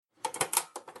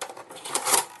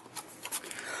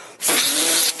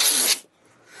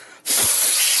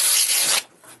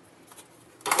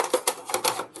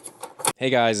Hey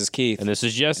guys, it's Keith. And this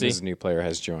is Jesse. This New Player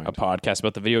Has Joined. A podcast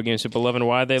about the video games people love and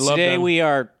why they love Today them.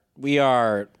 we're in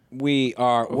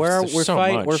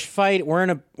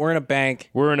a bank.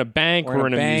 We're in a bank. We're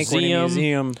in a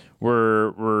museum.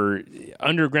 We're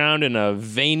underground in a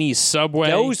veiny subway.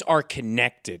 Those are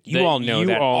connected. You all know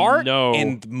that. Art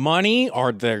and money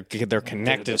they're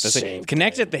connected.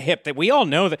 Connected at the hip. That we all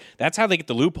know that. That's how they get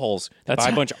the loopholes. They buy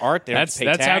a bunch of art. They have to pay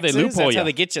taxes. How they loophole. That's how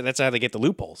they get you. That's how they get the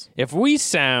loopholes. If we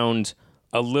sound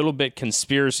a little bit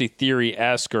conspiracy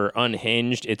theory-esque or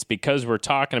unhinged, it's because we're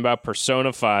talking about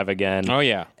Persona 5 again. Oh,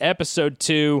 yeah. Episode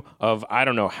 2 of I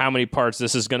don't know how many parts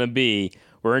this is going to be.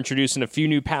 We're introducing a few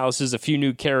new palaces, a few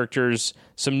new characters,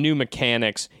 some new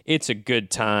mechanics. It's a good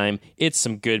time. It's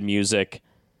some good music.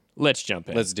 Let's jump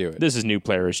in. Let's do it. This is New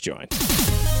Player Has Joined.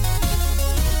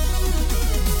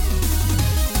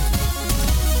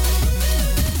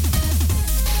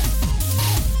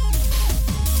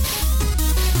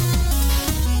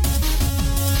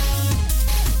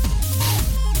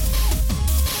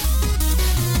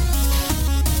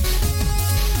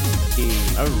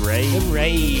 All right,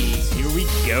 here we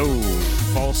go.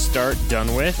 False start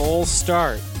done with. Full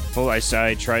start.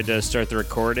 I tried to start the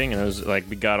recording, and I was like,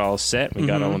 we got all set, we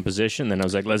got all in position. Then I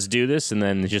was like, let's do this, and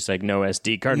then it's just like no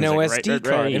SD card. No like, SD card.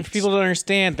 Right. And for people to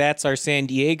understand, that's our San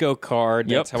Diego card.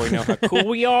 Yep. That's how we know how cool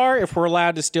we are. If we're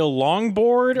allowed to still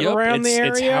longboard around the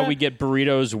area. It's how we get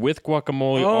burritos with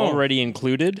guacamole already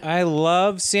included. I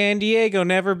love San Diego.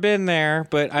 Never been there,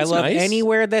 but I love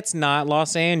anywhere that's not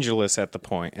Los Angeles at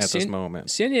this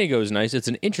moment. San Diego is nice. It's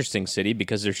an interesting city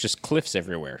because there's just cliffs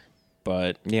everywhere.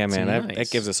 But yeah, man, that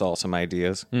gives us all some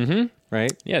ideas. Mm-hmm.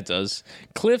 Right? Yeah, it does.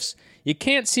 Cliffs. You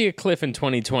can't see a cliff in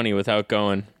 2020 without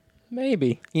going,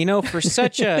 maybe. You know, for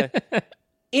such a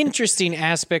interesting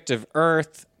aspect of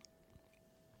Earth,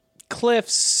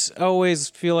 cliffs always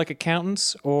feel like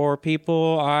accountants or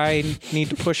people I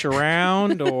need to push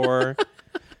around or...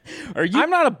 I'm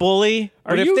not a bully,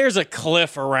 but if there's a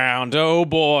cliff around, oh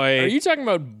boy. Are you talking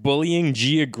about bullying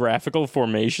geographical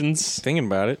formations? Thinking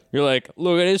about it. You're like,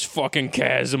 look at this fucking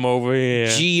chasm over here.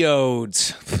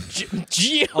 Geodes.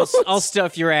 Geodes. I'll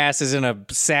stuff your asses in a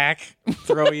sack,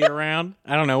 throw you around.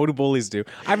 I don't know. What do bullies do?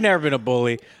 I've never been a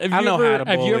bully. I don't know how to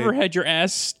bully. Have you ever had your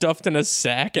ass stuffed in a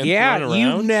sack and thrown around?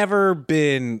 You've never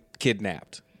been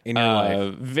kidnapped in your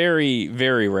life? Very,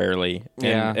 very rarely.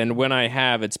 Yeah. And when I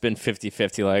have, it's been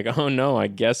 50-50. Like, oh no, I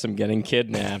guess I'm getting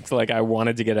kidnapped. Like, I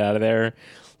wanted to get out of there.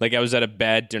 Like, I was at a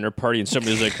bad dinner party and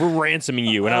somebody was like, we're ransoming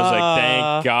you. And I was like,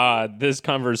 thank God, this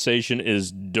conversation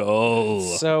is dull.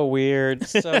 So weird,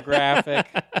 so graphic,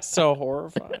 so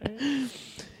horrifying.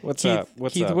 What's up?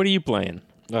 Keith, what are you playing?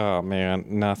 Oh, man,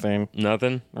 nothing.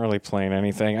 Nothing? Not really playing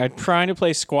anything. I'm trying to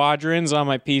play Squadrons on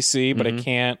my PC, but I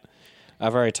can't.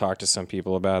 I've already talked to some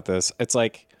people about this. It's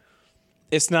like,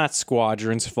 it's not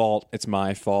Squadron's fault. It's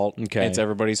my fault. Okay. It's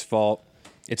everybody's fault.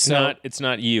 It's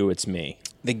not you, it's me.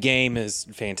 The game is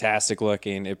fantastic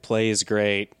looking. It plays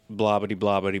great. Blobbity,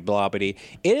 blobbity, blobbity.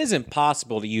 It is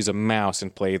impossible to use a mouse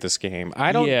and play this game.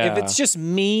 If it's just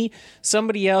me,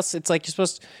 somebody else, it's like you're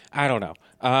supposed to, I don't know.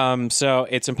 So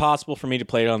it's impossible for me to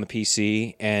play it on the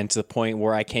PC, and to the point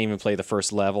where I can't even play the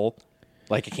first level.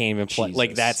 Like, I can't even play. Jesus.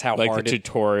 Like, that's how hard the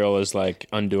tutorial is, like,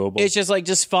 undoable. It's just like,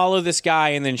 just follow this guy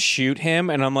and then shoot him.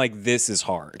 And I'm like, this is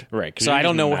hard. Right. So I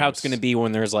don't know how it's going to be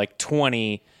when there's like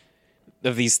 20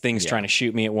 of these things trying to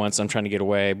shoot me at once. I'm trying to get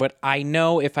away. But I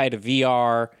know if I had a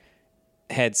VR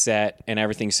headset and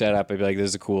everything set up, I'd be like, this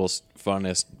is the coolest,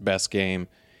 funnest, best game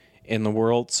in the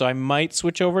world. So I might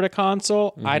switch over to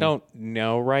console. I don't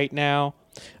know right now.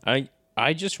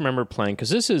 I just remember playing, because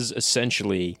this is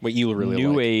essentially what you really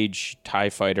New Age TIE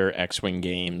Fighter X-Wing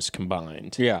games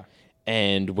combined. Yeah.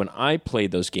 And when I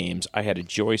played those games, I had a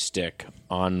joystick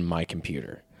on my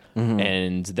computer. Mm-hmm.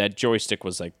 And that joystick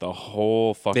was like the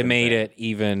whole fucking They made it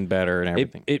even better and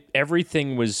everything.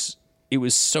 Everything was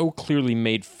so clearly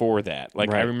made for that.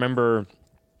 Like, I remember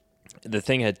the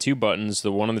thing had two buttons,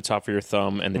 the one on the top for your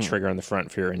thumb and the trigger on the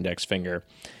front for your index finger.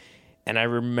 And I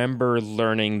remember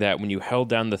learning that when you held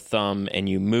down the thumb and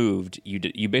you moved,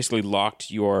 you basically locked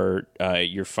your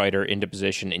fighter into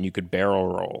position and you could barrel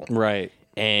roll. Right.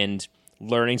 And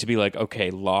learning to be like, okay,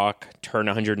 lock, turn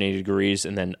 180 degrees,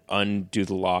 and then undo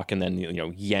the lock, and then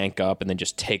yank up, and then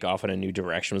just take off in a new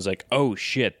direction. It was like, oh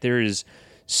shit, there is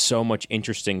so much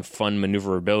interesting, fun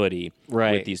maneuverability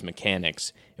with these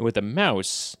mechanics. And with the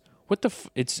mouse, what the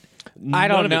I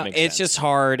don't know. It's just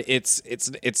hard. It's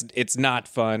not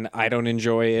fun. I don't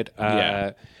enjoy it.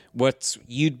 What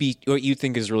you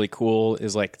think is really cool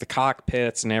is like the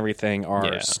cockpits and everything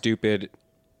are stupid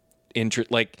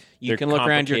like you They're can look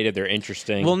around your. They're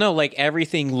interesting. Well, no, like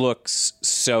everything looks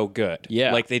so good.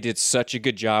 Yeah, like they did such a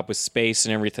good job with space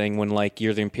and everything. When like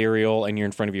you're the Imperial and you're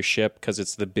in front of your ship because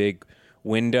it's the big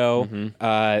window,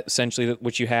 essentially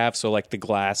what you have. So like the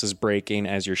glass is breaking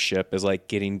as your ship is like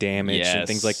getting damaged and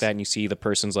things like that. And you see the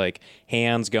person's like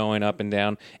hands going up and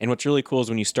down. And what's really cool is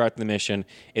when you start the mission,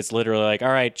 it's literally like, all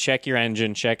right, check your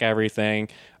engine, check everything.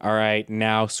 All right,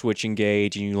 now switch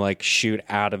engage, and you like shoot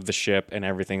out of the ship and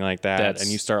everything like that. And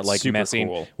you start like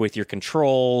messing with your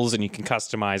controls, and you can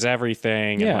customize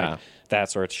everything. And like that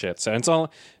sort of shit. So it's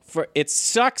all for. It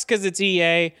sucks because it's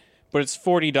EA. But it's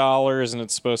 $40 and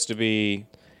it's supposed to be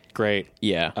great.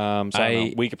 Yeah. So I don't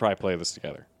know. We could probably play this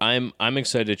together. I'm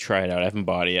excited to try it out. I haven't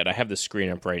bought it yet. I have the screen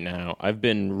up right now. I've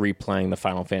been replaying the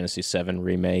Final Fantasy VII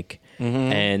remake,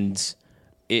 and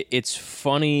it's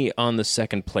funny on the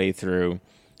second playthrough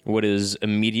what is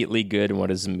immediately good and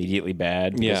what is immediately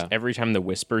bad. Yeah. Every time the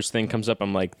Whispers thing comes up,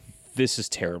 I'm like, this is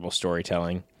terrible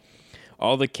storytelling.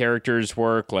 All the characters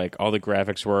work, like all the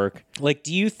graphics work. Like,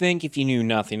 do you think if you knew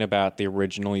nothing about the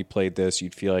original, you played this,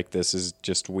 you'd feel like this is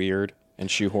just weird and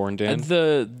shoehorned in?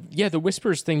 The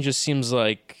Whispers thing just seems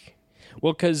like,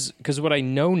 well, because what I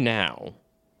know now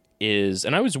is,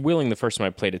 and I was willing the first time I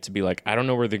played it to be like, I don't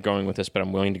know where they're going with this, but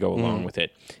I'm willing to go along with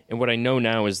it. And what I know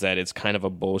now is that it's kind of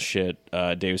a bullshit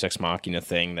Deus Ex Machina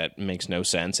thing that makes no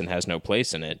sense and has no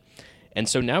place in it. And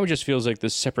so now it just feels like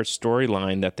this separate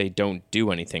storyline that they don't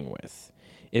do anything with.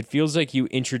 It feels like you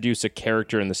introduce a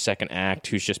character in the second act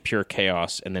who's just pure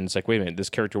chaos, and then it's like, wait a minute, this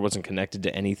character wasn't connected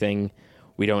to anything.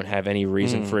 We don't have any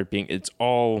reason for it being... It's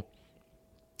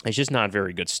just not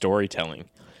very good storytelling.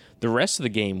 The rest of the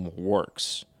game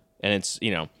works. And it's,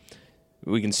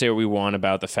 we can say what we want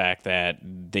about the fact that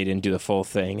they didn't do the full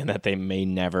thing and that they may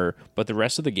never, but the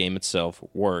rest of the game itself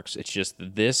works. It's just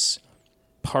this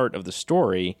part of the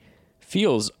story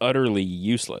feels utterly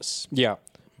useless. Yeah.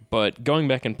 But going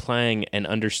back and playing and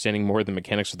understanding more of the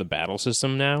mechanics of the battle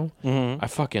system now, I'm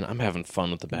having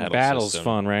fun with the battle system. Battle's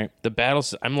fun, right? The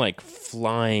battles, I'm like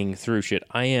flying through shit.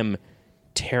 I am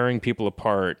tearing people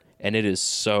apart, and it is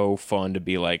so fun to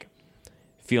be like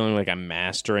feeling like I'm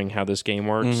mastering how this game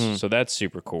works. So that's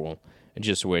super cool. I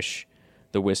just wish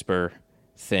the Whisper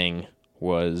thing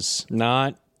was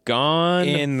not gone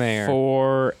in there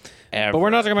forever. But we're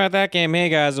not talking about that game. Hey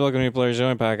guys, welcome to Players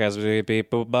Only Podcast.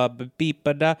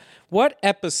 What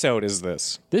episode is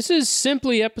this? This is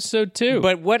simply episode 2.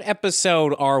 But what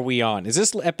episode are we on? Is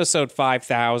this episode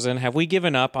 5,000? Have we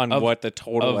given up on what the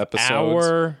total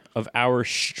episodes? Of our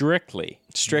strictly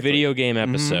video game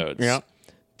episodes. Yeah.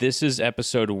 This is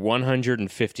episode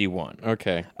 151.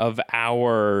 Okay. Of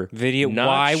our video.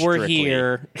 Why we're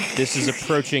here. This is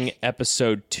approaching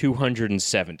episode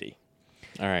 270.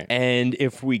 All right. And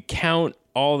if we count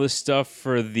all the stuff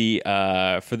for the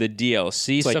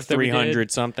DLC it's stuff like that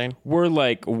 300 something, we're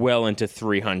like well into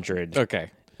 300.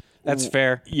 Okay. That's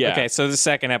fair. Yeah. Okay, so the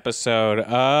second episode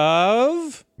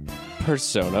of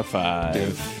Persona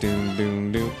 5. Doom,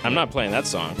 doom, doom. I'm not playing that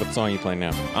song. What song are you playing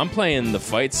now? I'm playing the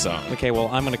fight song. Okay, well,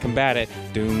 I'm going to combat it.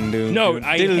 Doom, doom, no, doom,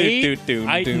 I doom, hate... doom,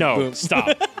 I, doom, no, boom.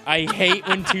 stop. I hate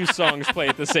when two songs play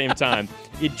at the same time.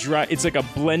 It's like a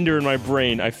blender in my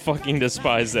brain. I fucking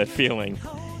despise that feeling.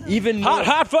 Even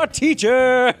hot for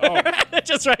teacher. Oh,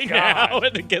 just right now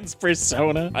against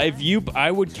Persona.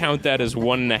 I would count that as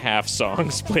 1.5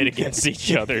 songs played against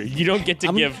each other. You don't get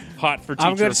to give hot for teacher.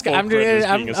 I'm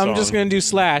just going to do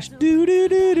slash. Do do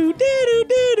do do do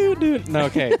do do do. No,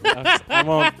 okay. I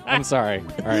won't. I'm sorry.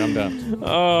 All right, I'm done.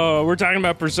 Oh, we're talking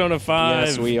about Persona 5.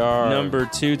 Yes, we are. Number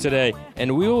 2 today,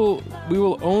 and we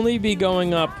will only be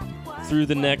going up through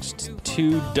the next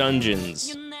 2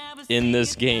 dungeons in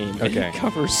this game. Okay. It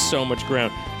covers so much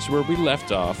ground. So where we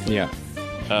left off,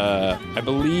 I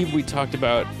believe we talked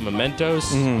about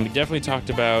Mementos. We definitely talked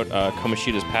about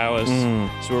Kamoshida's Palace.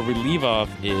 So where we leave off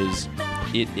is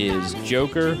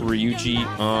Joker, Ryuji,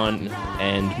 An,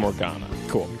 and Morgana.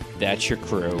 Cool. That's your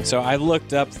crew. So I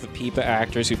looked up the PIPA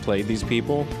actors who played these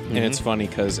people, and it's funny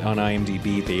because on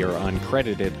IMDb they are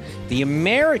uncredited. The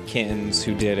Americans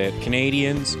who did it,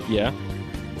 Canadians,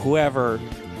 whoever,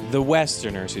 the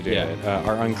Westerners who did it,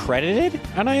 are uncredited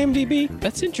on IMDb.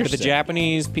 That's interesting. But the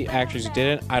Japanese actors who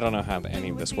did it, I don't know how any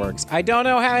of this works. I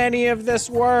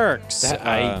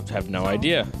have no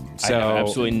idea. So, I have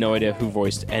absolutely no idea who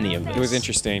voiced any of this. It was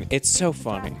interesting. It's so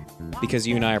funny because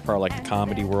you and I are part of like the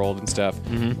comedy world and stuff.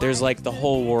 There's like the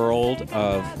whole world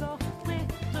of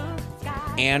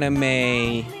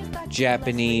anime,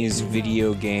 Japanese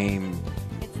video game,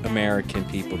 American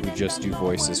people who just do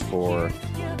voices for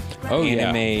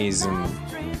animes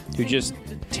and who just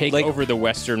take over the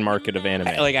Western market of anime.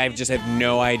 I just have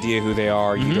no idea who they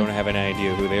are. You don't have an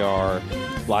idea who they are.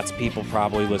 Lots of people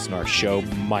probably listen to our show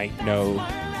might know.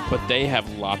 But they have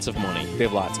lots of money. They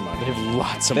have lots of money. They have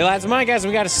lots of money. They have lots of money, guys.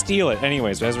 We got to steal it.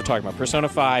 Anyways, as we're talking about Persona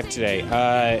 5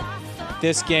 today,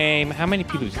 this game, how many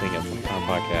people do you think of on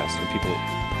podcast and people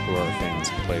who are fans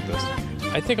have played this?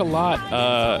 I think a lot,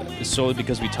 solely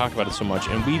because we talk about it so much,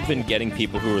 and we've been getting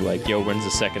people who are like, yo, when's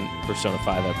the second Persona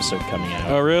 5 episode coming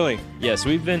out? Oh, really? Yes,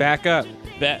 we've been... Back up.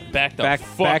 Back the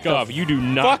fuck up. You do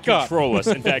not control us.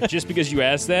 In fact, just because you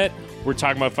asked that, we're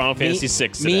talking about Final Fantasy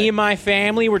VI today. Me and my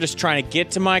family were just trying to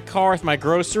get to my car with my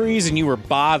groceries, and you were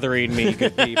bothering me,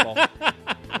 good people.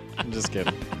 I'm just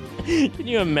kidding. Can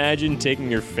you imagine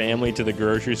taking your family to the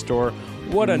grocery store?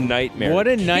 What a nightmare. What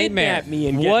a nightmare. Kidnap me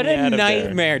and get what me a out of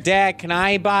nightmare. Dad, can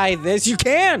I buy this? You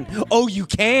can. Oh, you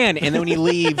can. And then when he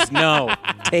leaves, no.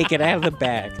 Take it out of the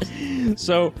bag.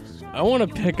 So I want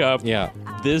to pick up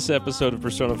this episode of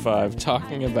Persona 5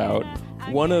 talking about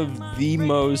one of the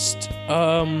most,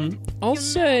 I'll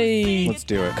say... Let's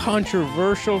do it.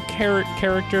 ...controversial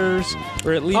characters,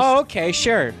 or at least... Oh, okay,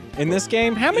 sure. In this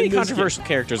game? How many controversial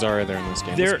characters are there in this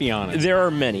game? Let's be honest. There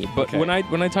are many, but when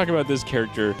I talk about this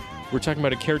character, we're talking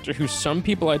about a character who some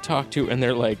people I talk to, and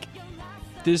they're like,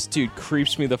 this dude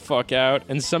creeps me the fuck out,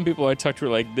 and some people I talk to are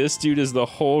like, this dude is the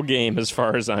whole game as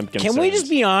far as I'm concerned. Can we just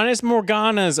be honest?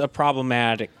 Morgana's a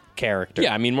problematic character.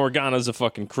 Yeah, I mean, Morgana's a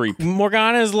fucking creep.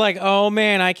 Morgana's like, oh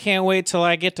man, I can't wait till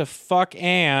I get to fuck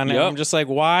Anne. Yep. And I'm just like,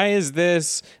 why is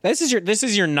this? This is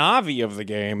your Navi of the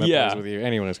game that plays with you.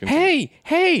 Anyone is confused.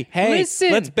 Hey,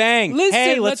 listen. Let's bang. Listen,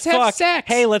 hey, let's fuck. Have sex.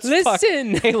 Hey, let's fuck.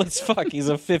 Listen. Hey, let's fuck. He's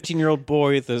a 15-year-old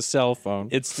boy with a cell phone.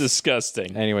 It's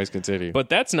disgusting. Anyways, continue. But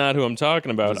that's not who I'm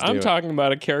talking about. I'm talking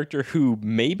about a character who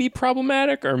may be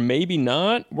problematic or maybe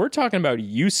not. We're talking about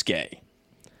Yusuke.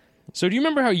 So do you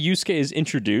remember how Yusuke is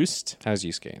introduced? How's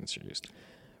Yusuke introduced?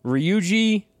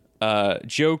 Ryuji,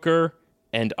 Joker,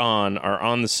 and Ann are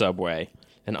on the subway.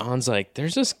 And Ann's like,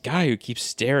 there's this guy who keeps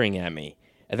staring at me.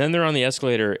 And then they're on the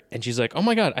escalator, and she's like, oh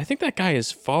my god, I think that guy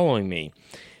is following me.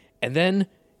 And then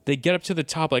they get up to the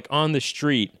top, like on the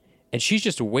street, and she's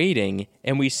just waiting.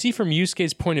 And we see from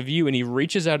Yusuke's point of view, and he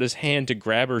reaches out his hand to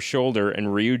grab her shoulder, and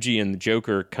Ryuji and the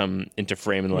Joker come into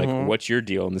frame and like, what's your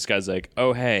deal? And this guy's like,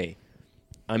 oh, hey.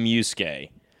 I'm Yusuke.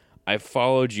 I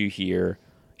followed you here.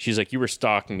 She's like, you were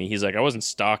stalking me. He's like, I wasn't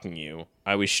stalking you.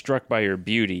 I was struck by your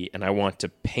beauty, and I want to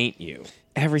paint you.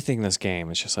 Everything in this game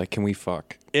is just like, can we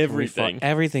fuck? Everything.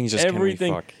 Everything's just,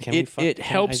 everything. Can we fuck? It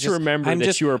helps to remember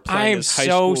that you are playing as high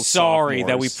school I am so sorry sophomores.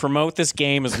 that we promote this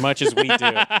game as much as we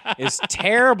do. It's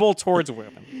terrible towards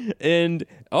women. And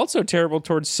also terrible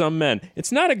towards some men.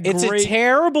 It's not a great... It's a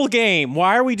terrible game.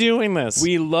 Why are we doing this?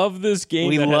 We love this game.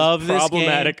 We love this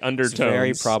problematic game. Undertones. It's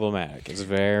very problematic. It's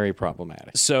very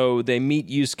problematic. So they meet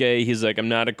Yusuke. He's like, I'm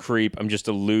not a creep. I'm just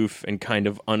aloof and kind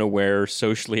of unaware.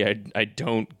 Socially, I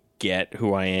don't get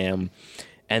who I am.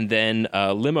 And then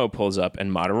a limo pulls up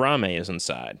and Madarame is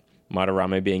inside.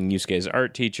 Madarame being Yusuke's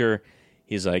art teacher.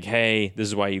 He's like, hey, this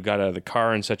is why you got out of the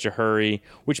car in such a hurry,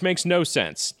 which makes no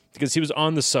sense because he was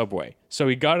on the subway. So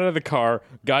he got out of the car,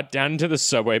 got down into the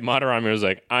subway. Madarame was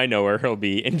like, I know where he'll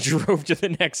be, and drove to the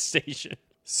next station.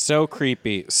 So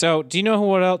creepy. So do you know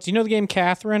what else? Do you know the game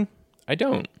Catherine? I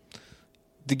don't.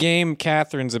 The game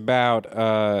Catherine's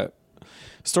about...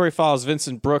 Story follows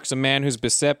Vincent Brooks, a man who's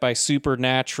beset by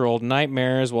supernatural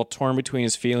nightmares while torn between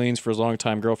his feelings for his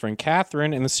longtime girlfriend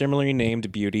Catherine and the similarly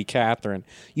named beauty Catherine.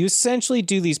 You essentially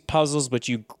do these puzzles, but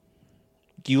you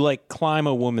like climb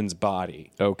a woman's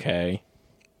body. Okay.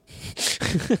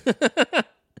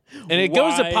 And it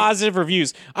goes to positive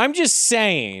reviews. I'm just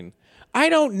saying, I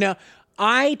don't know.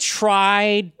 I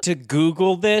tried to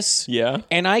Google this. Yeah.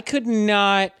 And I could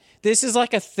not... This is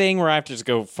like a thing where I have to just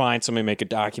go find somebody, make a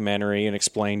documentary, and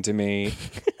explain to me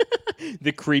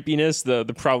the creepiness, the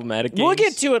problematic games. We'll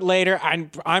get to it later.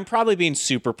 I'm probably being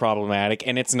super problematic,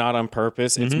 and it's not on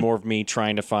purpose. It's more of me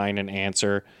trying to find an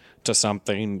answer to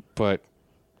something. But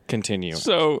continue.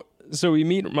 So we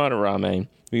meet Madarame.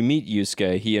 We meet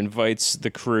Yusuke. He invites the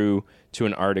crew to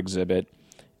an art exhibit,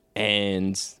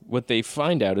 and what they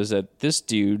find out is that this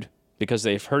dude, because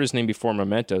they've heard his name before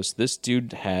Mementos, this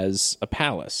dude has a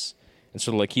palace. And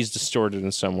so, like, he's distorted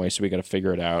in some way, so we got to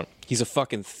figure it out. He's a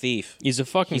fucking thief. He's a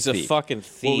fucking thief.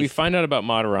 What we find out about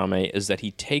Madarame is that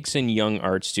he takes in young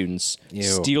art students,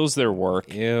 steals their work,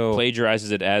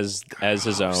 plagiarizes it as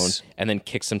his own, and then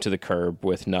kicks them to the curb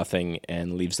with nothing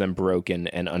and leaves them broken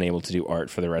and unable to do art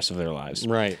for the rest of their lives.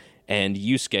 Right. And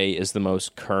Yusuke is the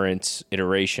most current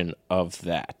iteration of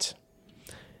that.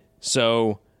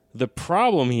 So The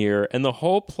problem here, and the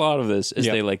whole plot of this, is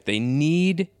they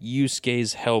need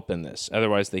Yusuke's help in this.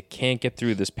 Otherwise, they can't get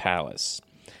through this palace.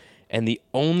 And the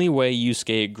only way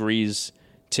Yusuke agrees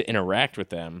to interact with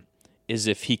them is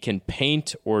if he can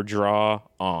paint or draw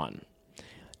on.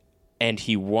 And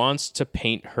he wants to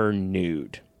paint her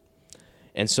nude.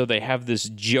 And so they have this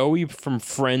Joey from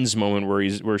Friends moment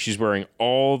where she's wearing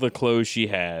all the clothes she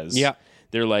has. Yeah.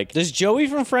 They're like... Does Joey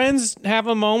from Friends have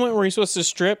a moment where he's supposed to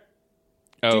strip?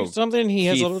 Do something? He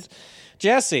has a little...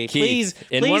 Jesse, please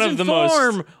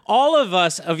inform all of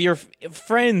us of your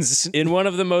friends. In one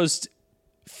of the most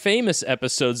famous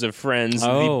episodes of Friends, the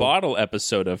bottle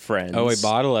episode of Friends. Oh, a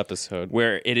bottle episode.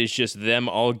 Where it is just them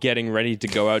all getting ready to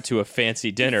go out to a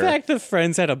fancy dinner. The fact that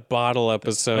Friends had a bottle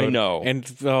episode. I know.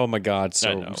 And, oh my God,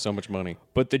 so much money.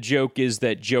 But the joke is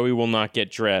that Joey will not get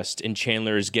dressed, and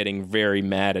Chandler is getting very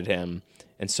mad at him.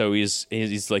 And so he's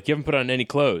like, you haven't put on any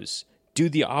clothes. Do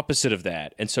the opposite of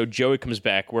that. And so Joey comes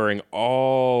back wearing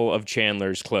all of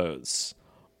Chandler's clothes.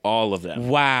 All of them.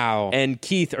 Wow. And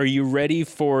Keith, are you ready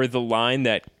for the line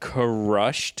that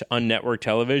crushed on network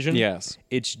television? Yes.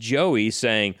 It's Joey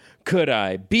saying, could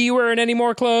I be wearing any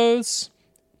more clothes?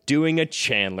 Doing a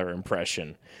Chandler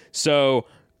impression. So,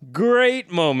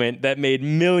 great moment that made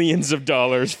millions of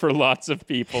dollars for lots of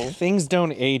people. Things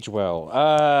don't age well.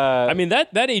 I mean,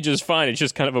 that age is fine. It's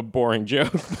just kind of a boring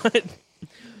joke.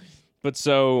 But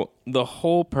so the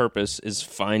whole purpose is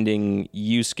finding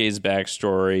Yusuke's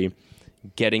backstory,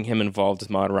 getting him involved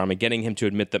with Madarame, getting him to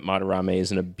admit that Madarame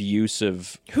is an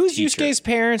abusive Who's teacher. Yusuke's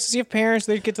parents? Does he have parents?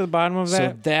 They'd get to the bottom of that?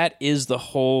 So that is the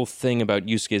whole thing about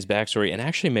Yusuke's backstory, and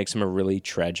actually makes him a really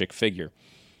tragic figure.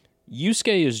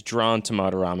 Yusuke is drawn to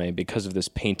Madarame because of this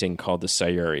painting called the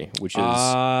Sayuri,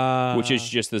 which is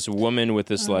just this woman with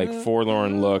this like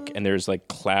forlorn look, and there's like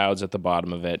clouds at the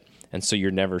bottom of it, and so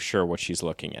you're never sure what she's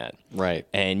looking at. Right.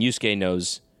 And Yusuke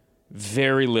knows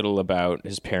very little about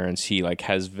his parents. He like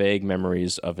has vague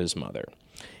memories of his mother.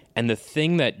 And the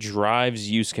thing that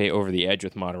drives Yusuke over the edge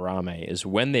with Madarame is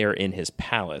when they are in his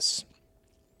palace,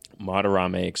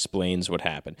 Madarame explains what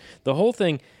happened. The whole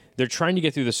thing, they're trying to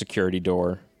get through the security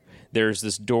door. There's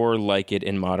this door like it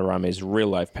in Madarame's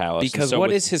real-life palace. Because so what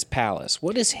is his palace?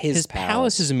 What is his palace? His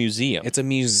palace is a museum. It's a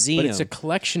museum. But it's a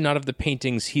collection not of the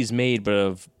paintings he's made, but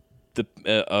of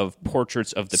of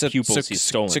portraits of the pupils he's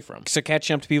stolen from. So catch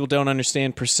up to people don't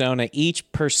understand persona. Each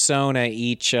palace.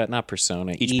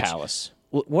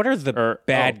 What are the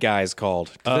bad guys called?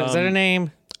 Is that a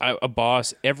name? A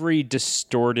boss. Every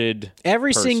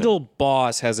single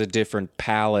boss has a different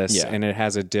palace, and it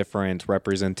has a different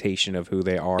representation of who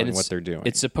they are and what they're doing.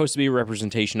 It's supposed to be a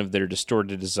representation of their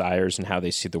distorted desires and how they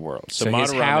see the world. So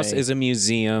his house is a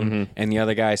museum, and the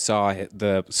other guy saw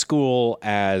the school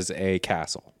as a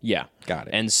castle. Yeah. Got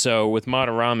it. And so with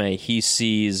Madarame, he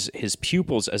sees his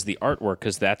pupils as the artwork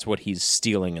because that's what he's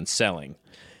stealing and selling.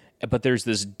 But there's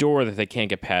this door that they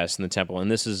can't get past in the temple, and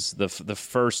this is the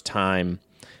first time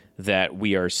that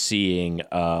we are seeing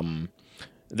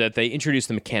that they introduce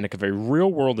the mechanic of a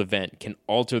real-world event can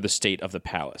alter the state of the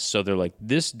palace. So they're like,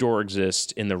 this door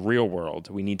exists in the real world.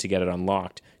 We need to get it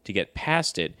unlocked to get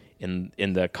past it in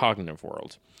the cognitive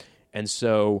world. And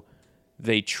so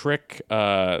they trick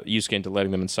Yusuke into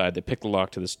letting them inside. They pick the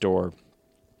lock to this door,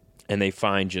 and they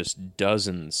find just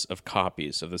dozens of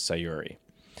copies of the Sayuri.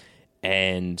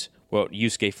 And what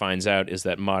Yusuke finds out is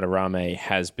that Madarame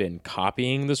has been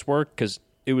copying this work because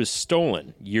it was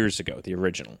stolen years ago, the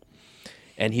original.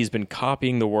 And he's been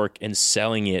copying the work and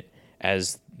selling it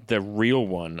as the real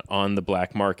one on the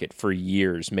black market for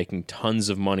years, making tons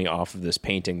of money off of this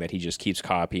painting that he just keeps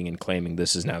copying and claiming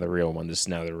this is now the real one, this is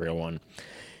now the real one.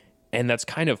 And that's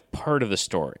kind of part of the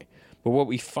story. But what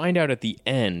we find out at the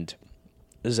end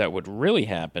is that what really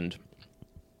happened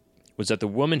was that the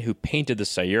woman who painted the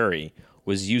Sayuri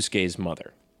was Yusuke's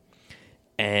mother.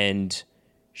 And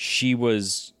she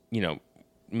was,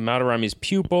 Madarame's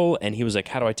pupil, and he was like,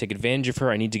 how do I take advantage of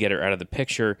her? I need to get her out of the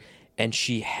picture. And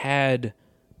she had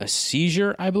a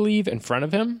seizure, I believe, in front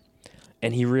of him.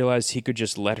 And he realized he could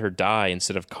just let her die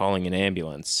instead of calling an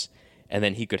ambulance. And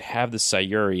then he could have the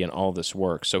Sayuri and all this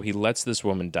work. So he lets this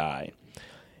woman die.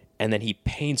 And then he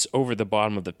paints over the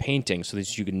bottom of the painting so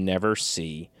that you can never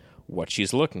see what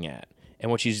she's looking at. And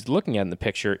what she's looking at in the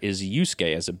picture is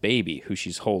Yusuke as a baby who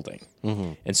she's holding.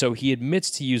 Mm-hmm. And so he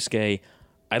admits to Yusuke,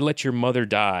 I let your mother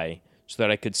die so that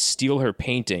I could steal her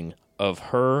painting of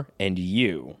her and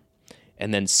you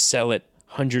and then sell it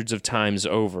hundreds of times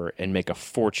over and make a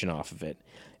fortune off of it.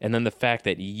 And then the fact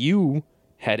that you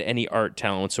had any art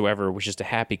talent whatsoever was just a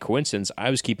happy coincidence. I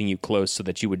was keeping you close so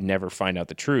that you would never find out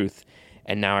the truth.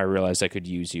 And now I realized I could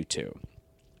use you too.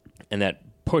 And that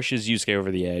pushes Yusuke over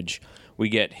the edge. We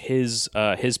get his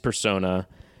persona.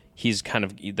 He's kind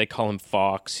of, they call him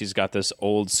Fox. He's got this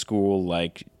old school,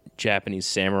 like, Japanese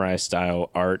samurai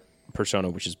style art persona,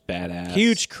 which is badass.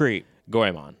 Huge creep.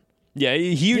 Goemon. Yeah,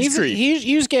 huge creep.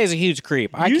 Yusuke is a huge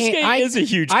creep. Yusuke is a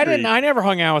huge creep. I never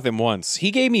hung out with him once.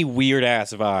 He gave me weird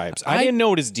ass vibes. I didn't know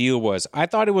what his deal was. I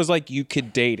thought it was like you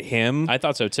could date him. I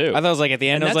thought so too. I thought it was like at the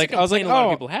end. And I was like, a lot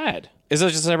of people had. Is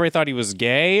it just everybody thought he was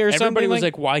gay or something? Everybody was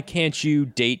like, why can't you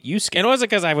date Yusuke? And it wasn't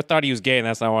because I thought he was gay and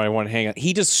that's not why I want to hang out.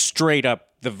 He just straight up,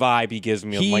 the vibe he gives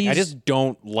me, I'm like, I just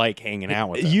don't like hanging out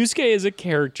with him. Yusuke as a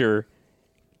character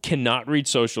cannot read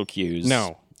social cues.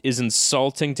 No. Is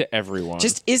insulting to everyone.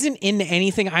 Just isn't into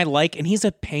anything I like, and he's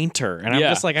a painter. And I'm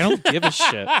just like, I don't give a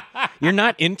shit. You're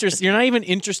not interested. You're not even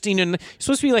interesting in. You're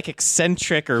supposed to be like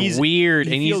eccentric or weird.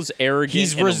 He feels arrogant.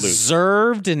 He's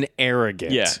reserved and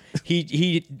arrogant. Yeah,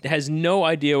 he has no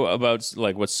idea about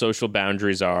like what social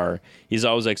boundaries are. He's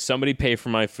always like, somebody pay for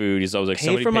my food. He's always like,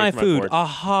 somebody pay for my food. Board.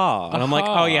 Aha. And I'm like,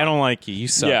 oh yeah, I don't like you. You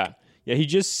suck. Yeah. Yeah, he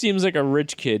just seems like a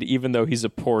rich kid, even though he's a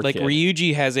poor kid. Like,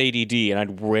 Ryuji has ADD, and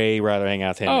I'd way rather hang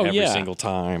out with him every single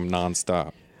time,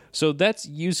 nonstop. So that's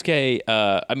Yusuke.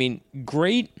 I mean,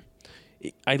 great.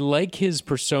 I like his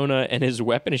persona, and his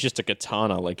weapon is just a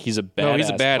katana. Like, he's a badass. No, he's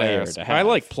a badass. Player to have. I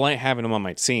like having him on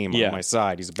my team, on my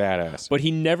side. He's a badass. But he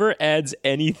never adds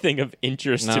anything of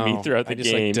interest to me throughout the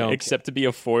game, except to be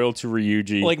a foil to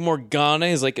Ryuji. Like, Morgana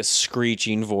is like a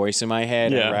screeching voice in my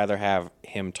head. I'd rather have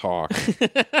him talk.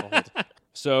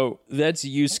 So that's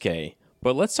Yusuke.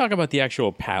 But let's talk about the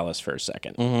actual palace for a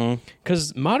second.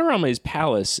 Because Madarame's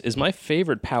palace is my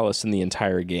favorite palace in the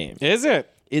entire game. Is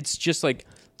it? It's just like,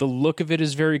 the look of it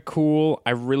is very cool. I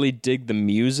really dig the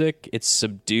music. It's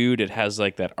subdued. It has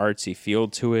like that artsy feel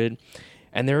to it.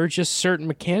 And there are just certain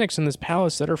mechanics in this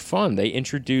palace that are fun. They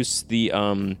introduce the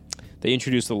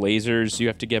lasers you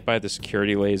have to get by, the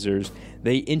security lasers.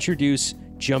 They introduce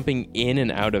jumping in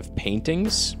and out of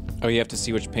paintings. Oh, you have to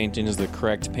see which painting is the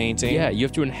correct painting? Yeah, you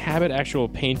have to inhabit actual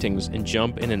paintings and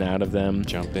jump in and out of them.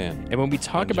 Jump in. And when we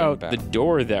talk about the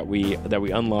door that we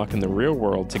unlock in the real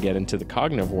world to get into the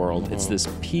cognitive world, it's this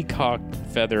peacock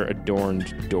feather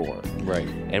adorned door. Right.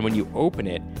 And when you open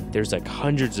it, there's like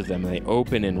hundreds of them, and they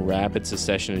open in rapid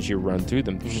succession as you run through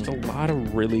them. There's just a lot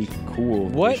of really cool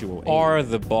visual aids. What are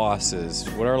the bosses?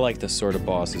 What are like the sort of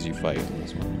bosses you fight in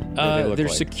this one? They're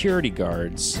security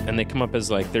guards, and they come up as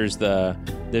like there's the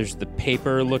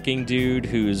paper-looking dude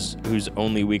whose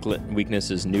only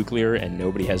weakness is nuclear, and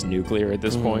nobody has nuclear at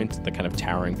this point. The kind of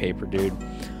towering paper dude.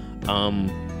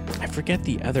 I forget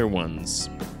the other ones.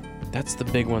 That's the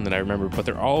big one that I remember, but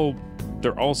they're all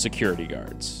security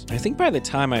guards. I think by the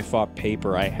time I fought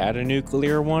Paper, I had a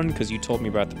nuclear one because you told me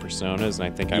about the personas, and I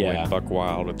think I went buck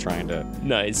wild with trying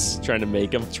to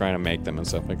make them and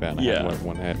stuff like that. And I had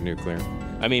one that had nuclear.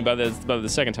 I mean, by the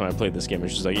second time I played this game,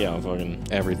 it's just like, fucking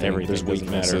everything. There's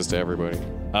weaknesses to everybody.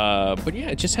 But yeah,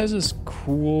 it just has this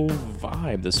cool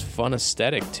vibe, this fun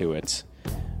aesthetic to it.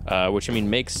 Which, I mean,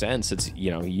 makes sense. It's,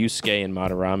 Yusuke and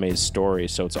Madarame's story,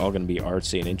 so it's all going to be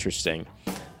artsy and interesting.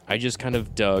 I just kind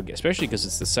of dug, especially because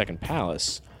it's the second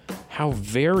palace, how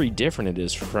very different it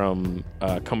is from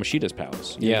Kamoshida's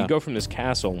palace. You go from this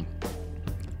castle,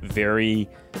 very,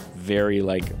 very,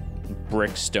 like,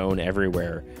 brick stone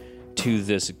everywhere, to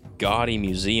this gaudy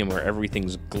museum where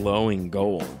everything's glowing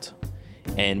gold.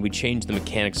 And we changed the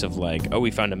mechanics of like, oh,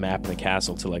 we found a map in the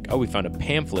castle to like, oh, we found a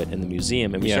pamphlet in the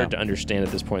museum. And we start to understand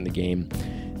at this point in the game,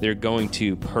 they're going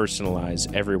to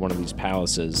personalize every one of these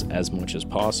palaces as much as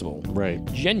possible. Right.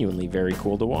 Genuinely very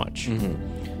cool to watch.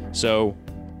 So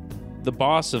the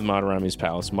boss of Madarame's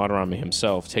palace, Madarame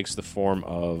himself, takes the form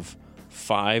of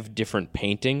 5 different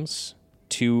paintings.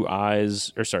 2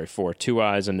 eyes,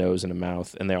 a nose, and a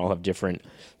mouth, and they all have different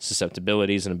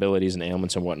susceptibilities and abilities and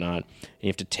ailments and whatnot. And you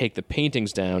have to take the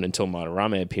paintings down until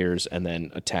Madarame appears and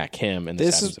then attack him, and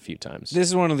this happens a few times. This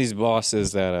is one of these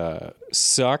bosses that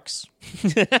sucks.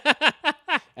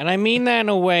 And I mean that in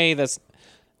a way that's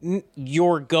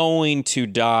you're going to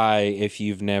die if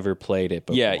you've never played it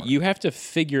before. Yeah, you have to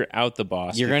figure out the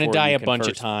boss. You're going to die a bunch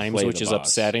of times, which is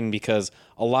upsetting because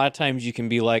a lot of times you can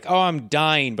be like, oh, I'm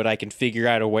dying, but I can figure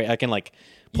out a way. I can like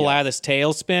pull out of this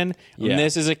tailspin. And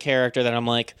this is a character that I'm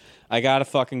like, I got to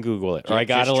fucking Google it. Or I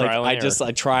got to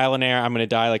like, trial and error. I'm going to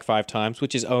die like 5 times,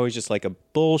 which is always just like a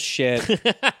bullshit.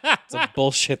 It's a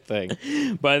bullshit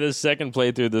thing. By the second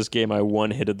playthrough of this game, I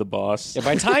one-hitted the boss. Yeah,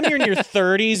 by the time you're in your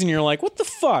 30s and you're like, what the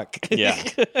fuck? Yeah,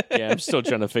 I'm still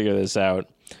trying to figure this out.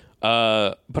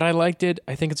 But I liked it.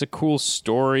 I think it's a cool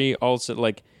story. Also,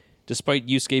 like, despite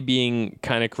Yusuke being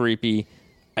kind of creepy,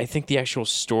 I think the actual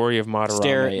story of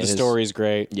Madarame, The story's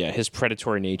great. Yeah, his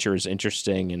predatory nature is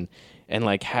interesting, and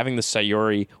like having the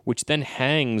Sayori, which then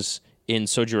hangs in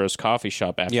Sojiro's coffee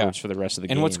shop afterwards for the rest of the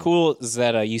game. And what's cool is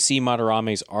that you see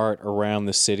Madarame's art around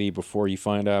the city before you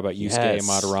find out about Yusuke and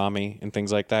Madarame and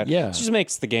things like that. Yeah. It just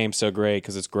makes the game so great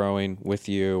because it's growing with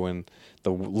you, and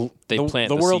the plant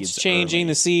the world's seeds changing. early.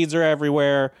 The seeds are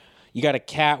everywhere. You got a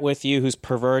cat with you who's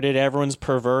perverted. Everyone's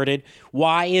perverted.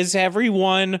 Why is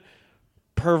everyone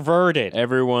perverted?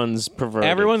 Everyone's perverted.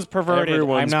 Everyone's perverted.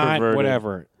 Everyone's I'm not.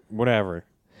 perverted. Whatever.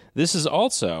 This is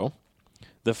also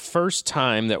the first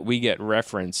time that we get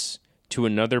reference to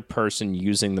another person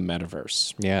using the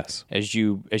metaverse. Yes. As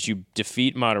you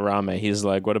defeat Madarame, he's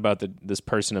like, "What about this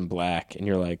person in black?" And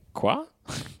you're like, "Quoi?"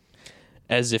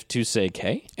 As if to say,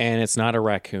 "K." And it's not a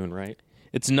raccoon, right?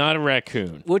 It's not a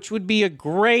raccoon. Which would be a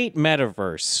great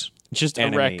metaverse. Just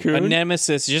enemy. a raccoon. A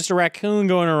nemesis. Just a raccoon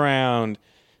going around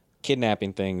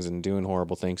kidnapping things and doing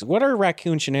horrible things. What are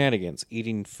raccoon shenanigans?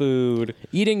 Eating food.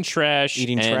 Eating trash.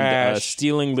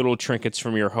 Stealing little trinkets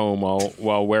from your home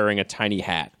while wearing a tiny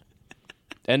hat.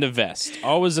 And a vest.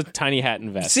 Always a tiny hat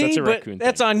and vest. See, that's a raccoon but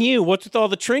that's thing. on you. What's with all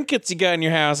the trinkets you got in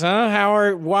your house,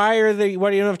 huh? Why do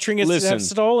you have trinkets that have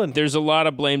stolen? There's a lot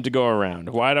of blame to go around.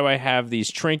 Why do I have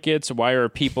these trinkets? Why are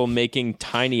people making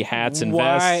tiny hats and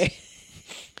vests?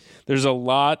 There's a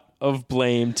lot of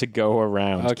blame to go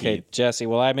around. Okay, Keith. Jesse.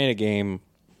 Well, I made a game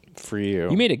for you.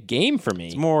 You made a game for me.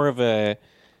 It's more of a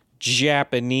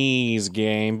Japanese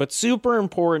game, but super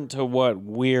important to what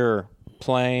we're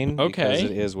playing. Okay, because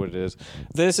it is what it is.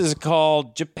 This is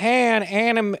called Japan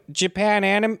anime.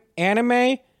 Japanime?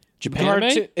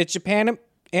 It's Japan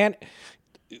and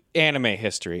anime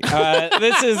history.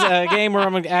 This is a game where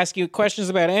I'm going to ask you questions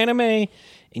about anime,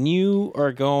 and you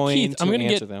are going Keith, to I'm going to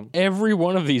answer get them. every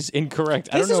one of these incorrect.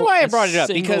 This is why I brought it up,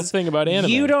 because thing about anime.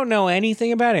 You don't know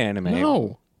anything about anime.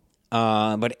 No.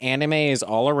 But anime is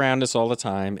all around us all the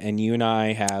time, and you and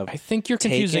I have. I think you're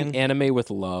confusing anime with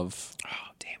love.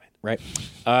 Oh, damn it! Right.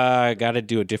 Got to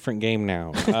do a different game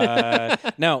now.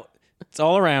 No, it's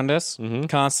all around us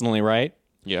constantly, right?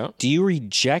 Yeah. Do you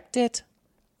reject it?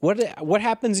 What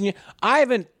happens in you?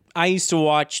 I used to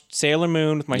watch Sailor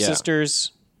Moon with my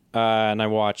sisters, and I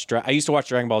used to watch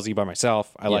Dragon Ball Z by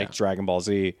myself. I liked Dragon Ball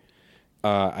Z.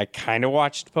 I kind of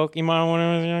watched Pokemon when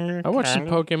I was younger. I watched some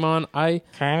Pokemon. I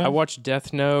watched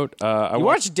Death Note. You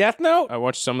watched Death Note? I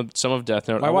watched some of Death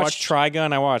Note. I watched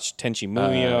Trigun. I watched Tenchi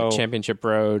Muyo. Championship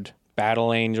Road.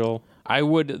 Battle Angel.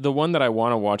 The one that I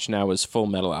want to watch now is Full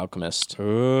Metal Alchemist.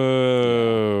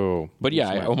 Ooh. But yeah,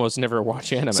 I almost never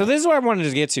watch anime. So this is what I wanted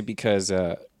to get to because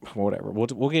whatever.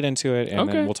 We'll get into it and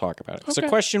then we'll talk about it. So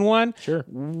question 1. Sure.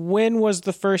 When was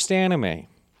the first anime?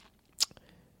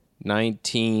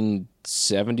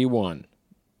 1971.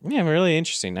 Yeah, really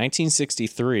interesting.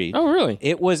 1963. Oh, really?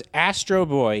 It was Astro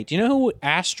Boy. Do you know who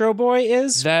Astro Boy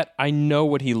is? That I know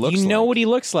what he looks like. You know what he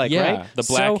looks like, Yeah, right? the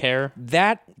black hair.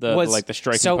 That was like the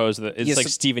striking pose. It's like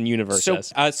Steven Universe.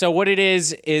 So what it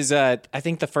is I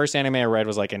think the first anime I read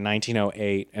was like in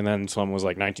 1908, and then some was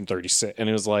like 1936, and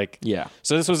it was like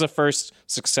So this was the first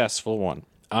successful one.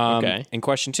 Okay. And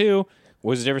question 2: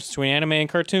 what is the difference between anime and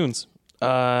cartoons?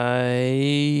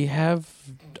 I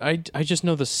just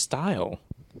know the style.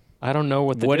 I don't know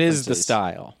what the What difference is the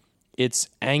style? It's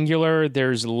angular.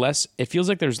 There's less. It feels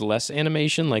like there's less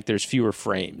animation. Like there's fewer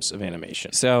frames of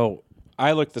animation. So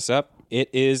I looked this up.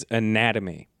 It is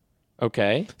anatomy.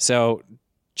 Okay. So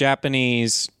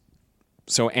Japanese.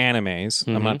 So animes.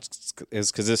 I'm not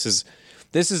because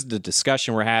this is the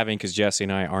discussion we're having because Jesse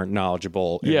and I aren't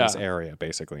knowledgeable in this area,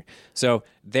 basically. So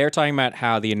they're talking about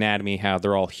how the anatomy, how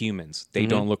they're all humans. They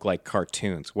don't look like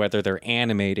cartoons. Whether they're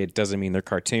animated doesn't mean they're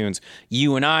cartoons.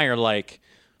 You and I are like,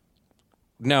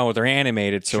 no, they're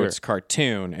animated, so it's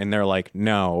cartoon. And they're like,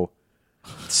 no.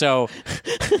 So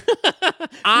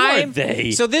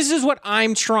So this is what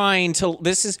I'm trying to.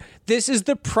 This is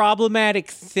the problematic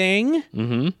thing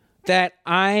that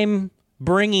I'm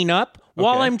bringing up.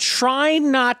 While I'm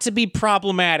trying not to be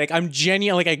problematic, I'm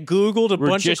genuine. Like I Googled a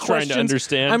bunch of questions. Trying to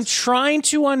understand. I'm trying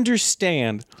to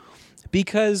understand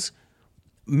because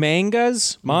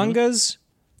mangas,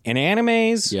 and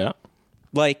animes,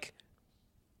 like,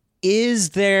 is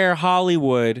there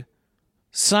Hollywood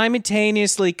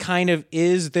simultaneously kind of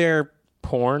is there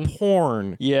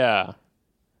porn? Yeah.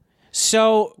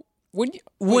 So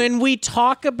when we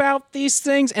talk about these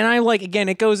things, and I like, again,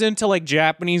 it goes into like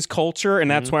Japanese culture, and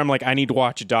that's why I'm like, I need to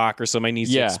watch a doc or somebody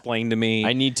needs to explain to me.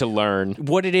 I need to learn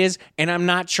what it is, and I'm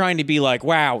not trying to be like,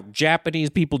 wow, Japanese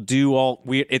people do all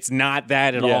weird. It's not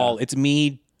that at all. It's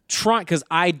me trying, because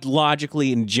I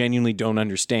logically and genuinely don't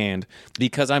understand,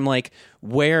 because I'm like,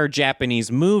 where are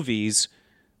Japanese movies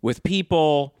with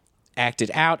people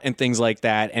acted out and things like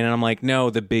that. And I'm like, no,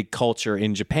 the big culture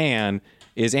in Japan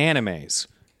is animes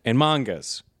and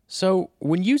mangas. So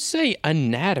when you say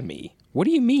anatomy, what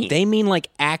do you mean? They mean like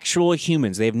actual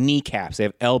humans. They have kneecaps. They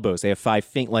have elbows. They have 5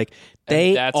 fingers. Like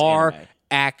they are anime.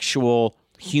 actual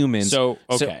humans. So,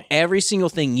 okay. So every single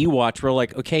thing you watch, we're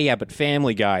like, okay, yeah, but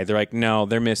Family Guy. They're like, no,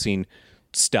 they're missing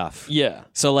stuff. Yeah.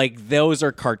 So like those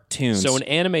are cartoons. So an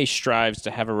anime strives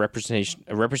to have a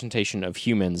representation of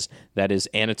humans that is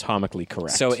anatomically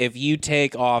correct. So if you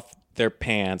take off their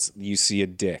pants, you see a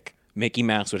dick. Mickey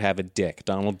Mouse would have a dick.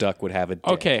 Donald Duck would have a dick.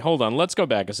 Okay, hold on. Let's go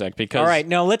back a sec because all right,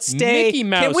 no, let's stay. Mickey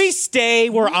Mouse, can we stay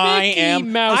where I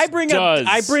am? Mouse I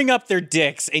bring up their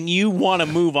dicks, and you want to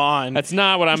move on. That's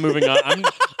not what I'm moving on. I'm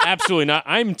absolutely not.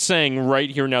 I'm saying right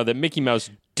here now that Mickey Mouse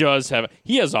does have.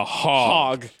 He has a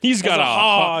hog. He's got a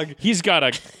hog. He's got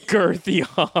a girthy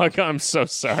hog. I'm so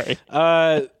sorry.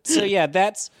 So yeah,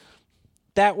 that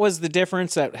was the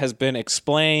difference that has been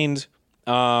explained.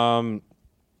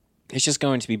 It's just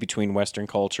going to be between Western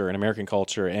culture and American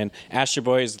culture. And Astro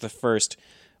Boy is the first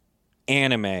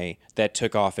anime that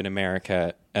took off in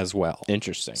America as well.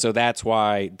 Interesting. So that's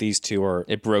why these two are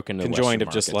it broke into conjoined of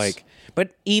Western just markets. like.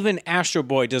 But even Astro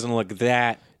Boy doesn't look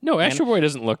that. No, Astro Boy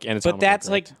doesn't look anatomically But that's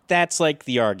correct. that's like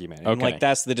the argument. And Okay. like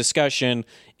that's the discussion.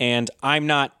 And I'm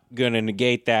not going to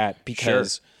negate that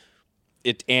because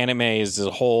anime is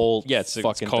a whole it's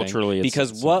fucking culturally thing.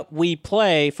 Because what we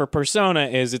play for Persona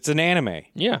is it's an anime.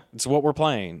 Yeah. It's what we're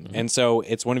playing. And so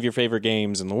it's one of your favorite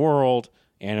games in the world.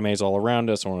 Anime is all around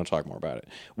us. I want to talk more about it.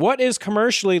 What is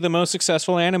commercially the most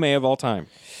successful anime of all time?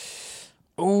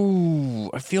 Oh,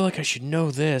 I feel like I should know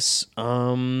this.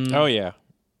 Oh, yeah.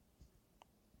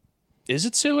 Is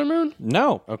it Sailor Moon?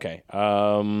 No. Okay.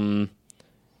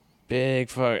 Big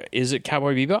fuck. Is it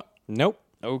Cowboy Bebop? Nope.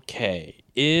 Okay.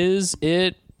 Is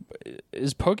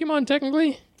Pokemon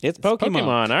technically? It's Pokemon.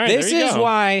 All right. This there you is go.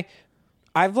 why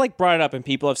I've like brought it up and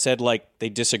people have said like they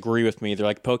disagree with me. They're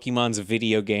like, Pokemon's a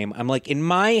video game. I'm like, in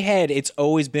my head, it's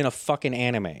always been a fucking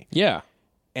anime. Yeah.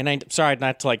 And I'm sorry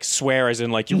not to like swear as in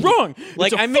like you're wrong.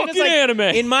 Like a I mean, fucking anime.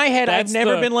 In my head, That's I've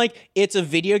never the- been like it's a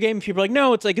video game. People are like,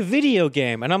 no, it's like a video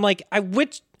game, and I'm like,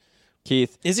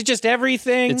 Keith, is it just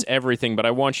everything? it's everything, but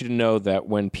I want you to know that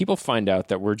when people find out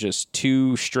that we're just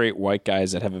two straight white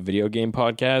guys that have a video game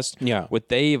podcast, Yeah. what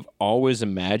they've always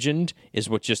imagined is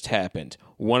what just happened.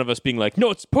 One of us being like,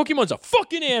 no, it's Pokemon's a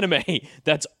fucking anime.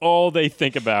 That's all they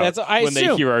think about when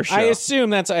they hear our show. I assume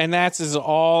that's is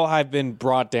all I've been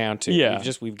brought down to. Yeah.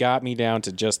 We've got me down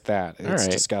to just that. It's All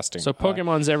right. disgusting. So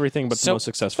Pokemon's everything but the most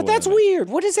successful. But that's anime. weird.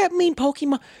 What does that mean,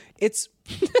 Pokemon? It's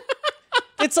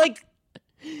like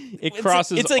It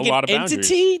crosses it's like a lot an of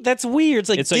boundaries. entity. That's weird. It's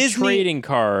like It's like Disney. trading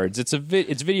cards. It's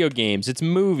video games. It's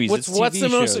movies. What's it's TV the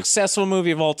most shows. successful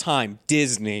movie of all time?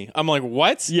 Disney. I'm like,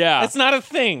 what? Yeah. That's not a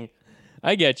thing.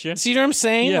 I get you. See what I'm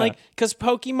saying? Yeah. Like, because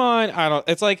Pokemon,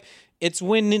 it's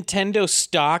when Nintendo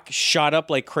stock shot up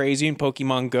like crazy and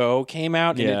Pokemon Go came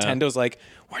out, and Yeah. Nintendo's like,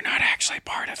 we're not actually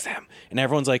part of them. And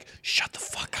everyone's like, shut the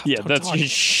fuck up. Yeah, Don't that's talk.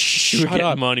 just we're Shut getting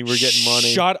up. money. We're getting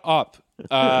money. Shut up.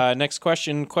 Next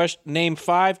question. Name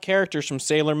 5 characters from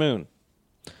Sailor Moon.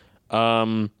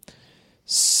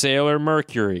 Sailor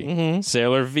Mercury, Mm-hmm.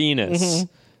 Sailor Venus,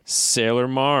 Sailor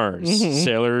Mars, Mm-hmm.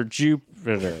 Sailor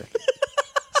Jupiter,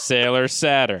 Sailor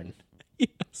Saturn.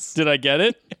 Yes. Did I get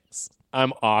it? Yes.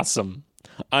 I'm awesome.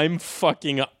 I'm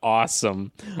fucking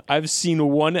awesome. I've seen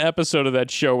one episode of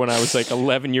that show when I was like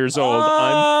 11 years old.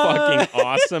 I'm fucking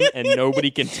awesome, and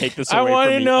nobody can take this away I want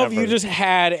from to me know ever. if you just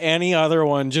had any other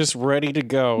one just ready to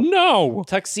go. No.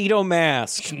 Tuxedo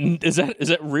Mask. Is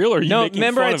that real or are you No, making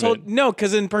remember fun I of told it? no,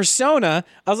 because in Persona,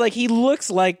 I was like, he looks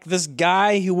like this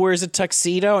guy who wears a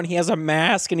tuxedo and he has a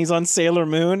mask and he's on Sailor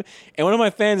Moon. And one of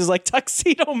my fans is like,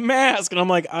 Tuxedo Mask, and I'm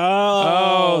like,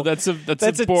 Oh, that's a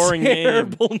boring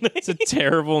terrible name. name. It's a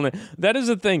terrible name. That is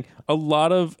the thing.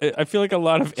 I feel like a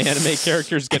lot of anime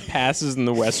characters get passes in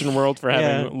the Western world for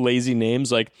having lazy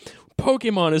names. Like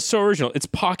Pokemon is so original. It's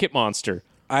Pocket Monster.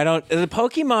 The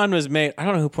Pokemon was made. I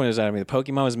don't know who pointed this out at me. The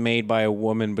Pokemon was made by a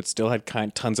woman, but still had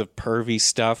tons of pervy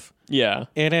stuff Yeah.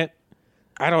 in it.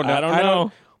 I don't know.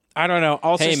 I don't know.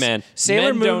 Also, Hey man,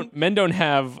 Sailor Moon. men don't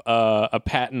have a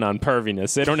patent on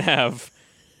perviness. They don't have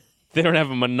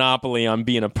a monopoly on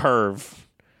being a perv.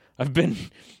 I've been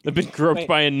groped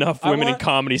by enough women in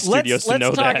comedy studios to know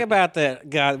Let's talk that. about that.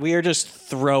 God, we are just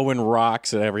throwing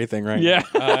rocks at everything right Yeah.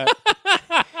 now.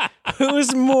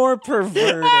 Who's more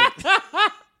perverted?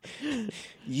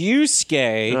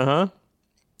 Yusuke.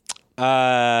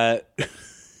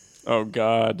 Oh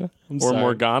God. Or sorry.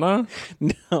 Morgana?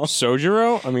 No.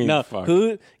 Sojiro? I mean, No, fuck.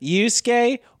 who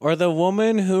Yusuke or the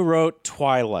woman who wrote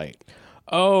Twilight?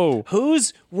 Oh.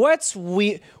 What's...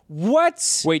 Wait,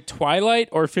 Twilight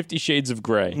or 50 Shades of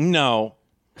Grey? No.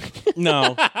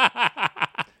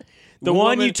 The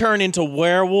one you turn into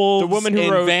werewolves, the woman who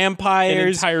and wrote vampires, an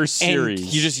entire series.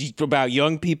 And you just about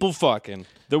young people fucking.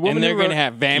 The woman and they're who going wrote- to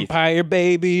have vampire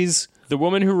babies. The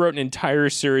woman who wrote an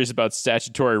entire series about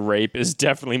statutory rape is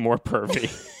definitely more pervy.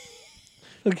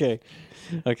 Okay.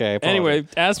 I apologize. Anyway,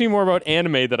 ask me more about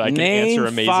anime that I can answer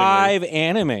amazingly. Name 5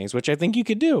 animes, which I think you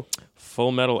could do.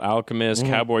 Full Metal Alchemist,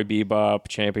 Cowboy Bebop,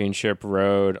 Championship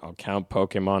Road. I'll count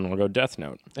Pokemon. We'll go Death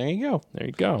Note. There you go. There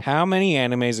you go. How many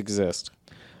animes exist?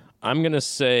 I'm going to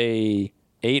say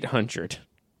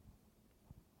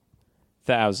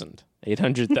 800,000.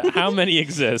 800,000. How many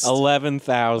exist?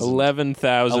 11,000.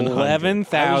 11,000.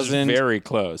 11,000 very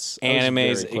close.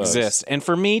 Animes exist. And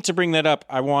for me to bring that up,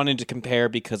 I wanted to compare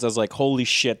because I was like, holy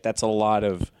shit, that's a lot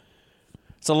of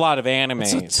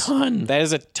animes. That's a ton. That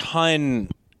is a ton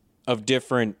of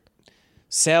different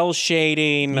cell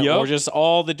shading or just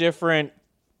all the different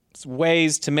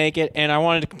ways to make it. And I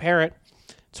wanted to compare it.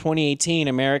 2018,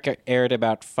 America aired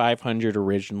about 500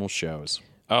 original shows.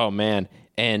 Oh, man.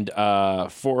 And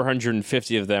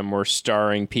 450 of them were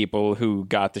starring people who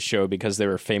got the show because they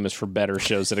were famous for better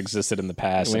shows that existed in the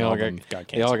past. They all got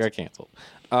canceled.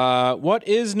 What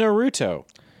is Naruto?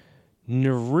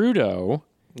 Naruto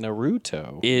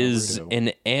is Naruto.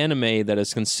 an anime that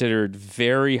is considered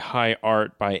very high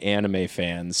art by anime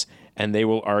fans, and they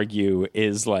will argue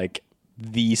is like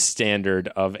the standard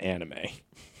of anime.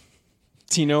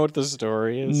 Do you know what the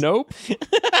story is? Nope.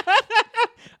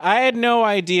 I had no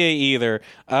idea either.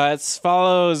 It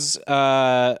follows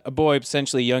a boy,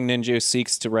 essentially a young ninja, who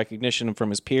seeks to recognition from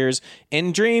his peers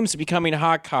and dreams of becoming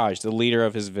Hokage, the leader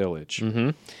of his village. Mm-hmm.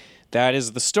 That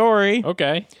is the story.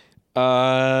 Okay.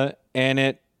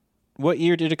 And what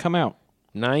year did it come out?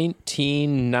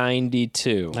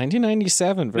 1992.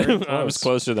 1997. Very close. I was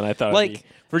closer than I thought. Like, it'd be.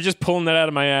 For just pulling that out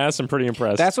of my ass, I'm pretty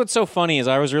impressed. That's what's so funny is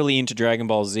I was really into Dragon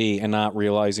Ball Z and not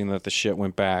realizing that the shit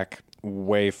went back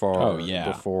way far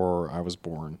before I was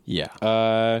born.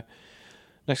 Yeah.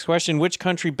 Next question. Which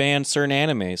country banned certain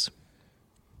animes?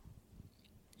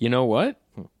 You know what?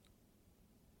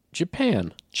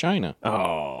 Japan. China.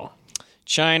 Oh.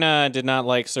 China did not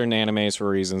like certain animes for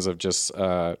reasons of just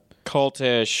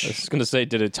cultish. I was going to say,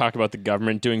 did it talk about the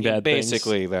government doing bad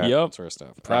Basically, things? that sort of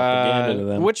stuff. Propaganda to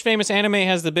them. Which famous anime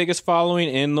has the biggest following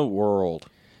in the world?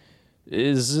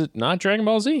 Is it not Dragon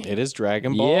Ball Z? It is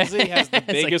Dragon Ball Z. Has the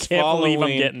biggest I can't following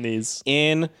believe I'm getting these.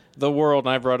 in the world.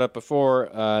 And I brought up before,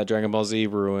 Dragon Ball Z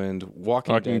ruined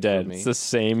Walking Dead for me. It's the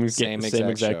same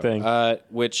exact thing.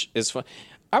 Which is fun.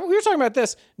 We were talking about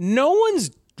this. No one's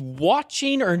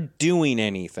watching or doing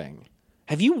anything.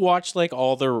 Have you watched like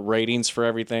all the ratings for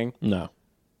everything? No.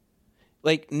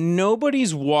 Like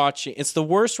nobody's watching. It's the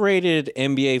worst rated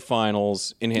NBA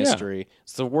finals in history. Yeah.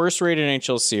 It's the worst rated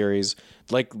NHL series.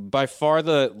 Like by far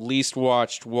the least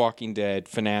watched Walking Dead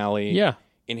finale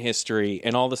in history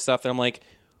and all the stuff that I'm like,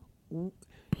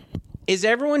 is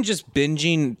everyone just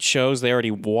binging shows they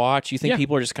already watch? You think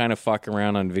people are just kind of fucking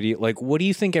around on video? Like, what do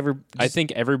you think? I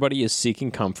think everybody is seeking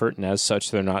comfort, and as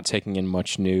such, they're not taking in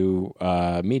much new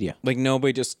media. Like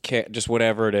nobody just just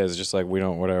whatever it is, just like we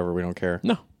don't care.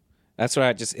 No, that's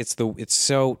what it's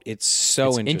so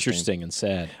interesting and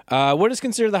sad. What is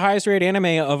considered the highest rated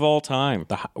anime of all time?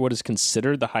 What is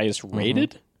considered the highest rated?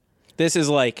 Mm-hmm. This is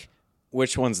like,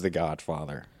 which one's The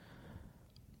Godfather?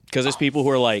 Because there's people who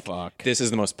are like, this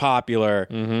is the most popular.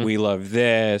 Mm-hmm. We love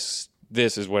this.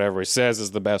 This is whatever it says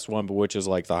is the best one, but which is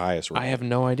like the highest rated. I have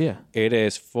no idea. It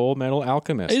is Full Metal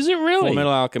Alchemist. Is it really? Full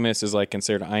Metal Alchemist is like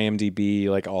considered IMDb,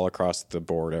 like all across the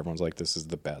board. Everyone's like, this is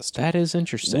the best. That is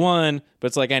interesting. One, but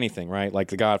it's like anything, right? Like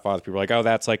The Godfather, people are like, oh,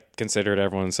 that's like considered,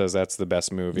 everyone says that's the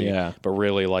best movie. Yeah. But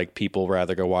really, like, people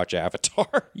rather go watch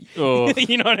Avatar.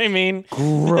 You know what I mean?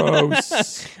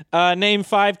 Gross. Name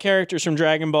 5 characters from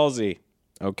Dragon Ball Z.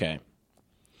 Okay.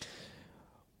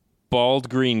 Bald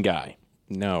green guy.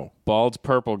 No. Bald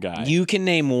purple guy. You can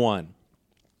name one.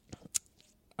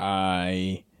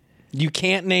 You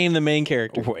can't name the main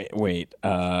character. Wait.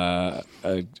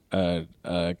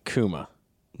 Kuma.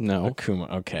 No. Kuma.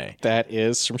 Okay. That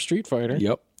is from Street Fighter.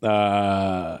 Yep.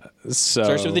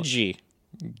 Starts with a G.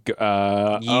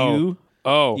 You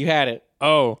had it.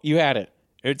 Oh. You had it.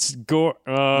 It's Gore.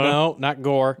 No, not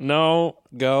Gore. No.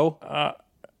 Go.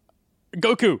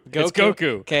 Goku. It's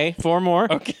Goku. Okay, 4 more.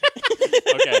 Okay.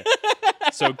 Okay.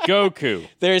 So Goku.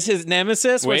 There's his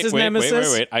nemesis. What's his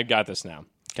nemesis? Wait. I got this now.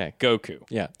 Okay. Goku.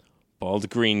 Yeah. Bald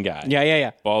green guy.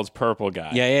 Yeah. Bald purple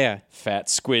guy. Yeah. Fat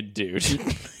squid dude.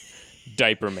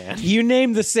 Diaper man. You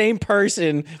named the same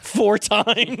person 4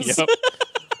 times.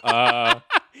 Yep.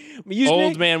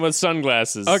 Old man with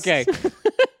sunglasses. Okay.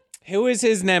 Who is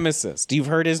his nemesis? You've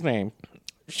heard his name.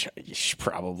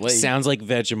 Probably. Sounds like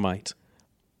Vegemite.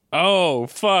 Oh,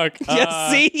 fuck.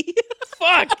 Yeah, see?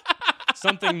 Fuck.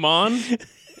 Something Mon?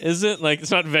 Is it? Like,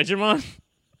 it's not Vegemon?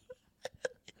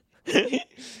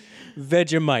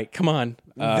 Vegemite. Come on.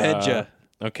 Veggie.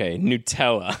 Okay,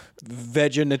 Nutella.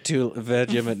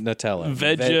 Vegematella.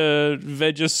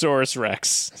 Vegasaurus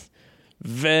Rex.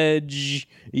 Veg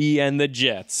and the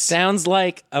Jets. Sounds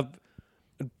like a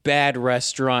bad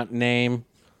restaurant name.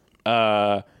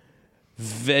 Veg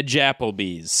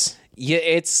Applebee's. Yeah,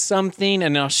 it's something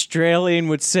an Australian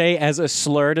would say as a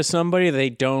slur to somebody they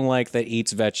don't like that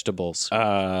eats vegetables.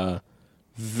 Vegeta.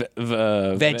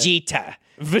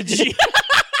 Vegeta.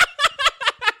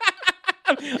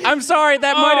 I'm sorry,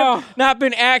 that might have not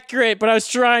been accurate, but I was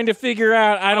trying to figure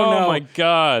out. I don't know. Oh, my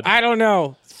God. I don't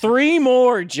know. 3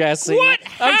 more, Jesse. What?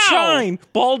 I'm How? trying.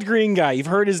 Bald green guy. You've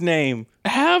heard his name.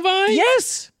 Have I?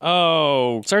 Yes.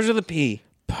 Oh. Starts with a P.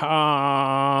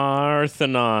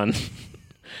 Parthenon.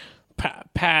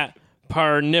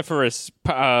 Parniferous.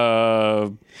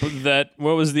 That.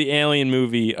 What was the alien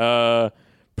movie?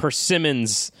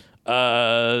 Persimmons.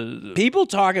 People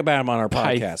talk about him on our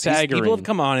podcast. Pythagorean. People have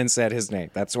come on and said his name.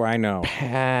 That's where I know.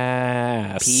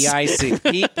 Pass. P-I-C.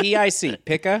 P-I-C.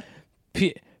 Picca?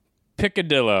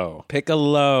 Piccadillo.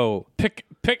 Piccolo.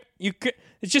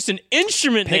 It's just an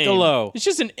instrument Piccolo. name. It's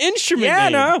just an instrument Yeah,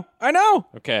 name. I know.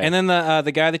 Okay. And then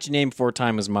the guy that you named 4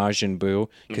 times is Majin Buu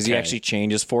because he Okay. actually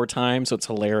changes 4 times, so it's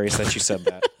hilarious that you said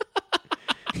that.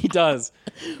 He does.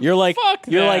 You're like Fuck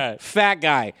you're that. like fat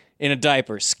guy in a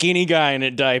diaper, skinny guy in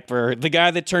a diaper, the guy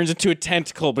that turns into a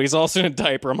tentacle, but he's also in a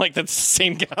diaper. I'm like, that's the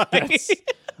same guy.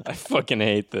 I fucking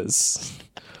hate this.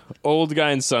 Old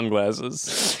guy in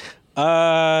sunglasses.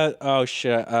 Oh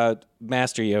shit.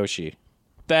 Master Yoshi.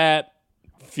 That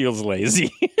feels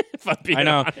lazy, if I'm being I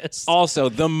know. honest. Also,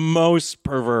 the most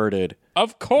perverted.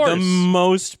 Of course. The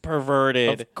most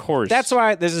perverted. Of course. That's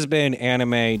why this has been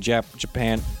anime,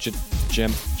 Japanime.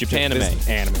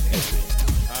 Anime.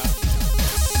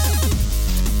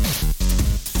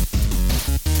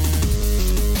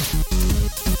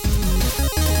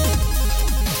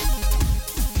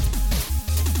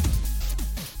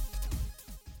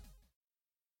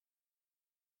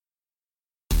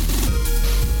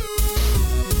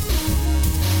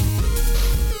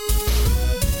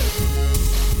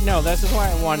 No, this is why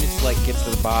I wanted to get to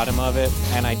the bottom of it,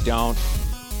 and I don't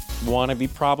want to be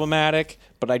problematic,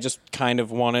 but I just kind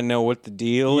of want to know what the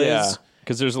deal Yeah. is.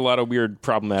 Because there's a lot of weird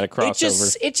problematic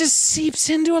crossover. It just seeps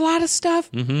into a lot of stuff,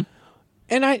 and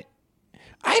I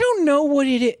don't know what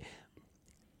it is.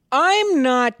 I'm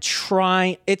not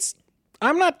trying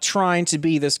to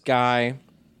be this guy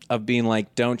of being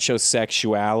like, don't show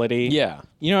sexuality. Yeah.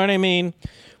 You know what I mean?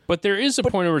 But there is a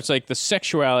point where it's like the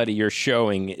sexuality you're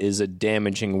showing is a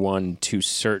damaging one to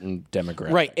certain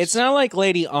demographics. Right. It's not like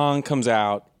Lady Ong comes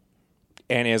out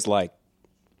and is like,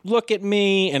 look at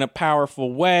me in a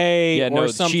powerful way. Yeah, or no,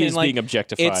 something she is like, being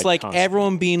objectified It's like constantly.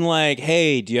 everyone being like,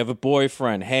 hey, do you have a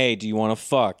boyfriend? Hey, do you want to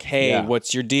fuck? Hey, Yeah.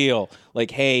 what's your deal?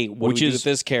 Like, hey, what Which do we is do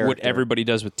with this character? what everybody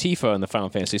does with Tifa in the Final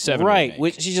Fantasy VII Right. remake.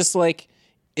 Which is just like,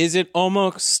 is it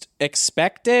almost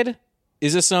expected?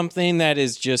 Is this something that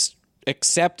is just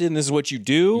accepted and this is what you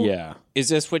do? Yeah. Is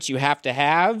this what you have to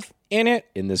have in it?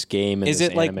 In this game, in Is this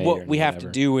it like anime what or we have to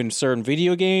whatever. do in certain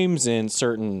video games and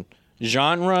certain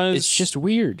genres? It's just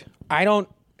weird. I don't.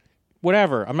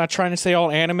 Whatever. I'm not trying to say all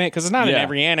anime because it's not in Yeah.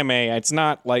 every anime. It's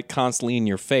not like constantly in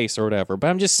your face or whatever. But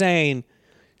I'm just saying,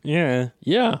 yeah,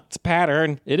 Yeah, it's a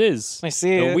pattern, it is. I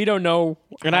see And it. we don't know,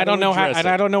 and I don't know how, address and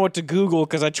it. I don't know what to Google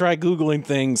because I tried googling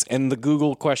things, and the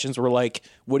Google questions were like,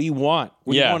 "What do you want?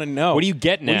 What do you Yeah. want to know? What are you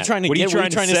getting What are you at? trying to What are you get? What are you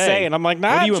trying trying to to say? say?" And I'm like, What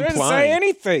are "Not you trying to implying?" say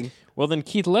anything." Well, then,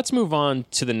 Keith, let's move on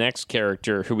to the next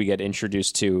character who we get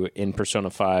introduced to in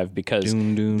Persona 5 because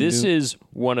this is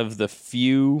one of the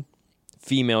few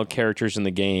female characters in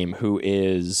the game who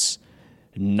is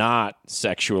not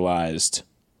sexualized.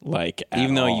 Like,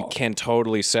 Even though you all. can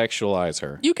totally sexualize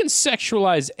her. You can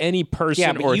sexualize any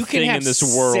person or you can thing have in this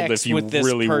world sex if you with this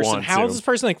really person. want How to. is this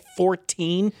person like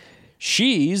 14?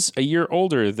 She's a year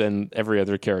older than every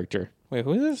other character. Wait,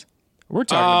 who is this? We're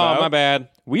talking about. my bad.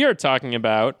 We are talking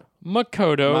about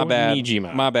Makoto My bad.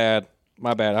 Nijima. My bad.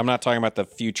 My bad. I'm not talking about the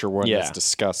future one. Yeah. That's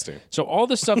disgusting. So all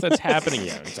the stuff that's happening,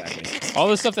 yeah, exactly. All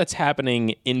the stuff that's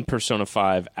happening in Persona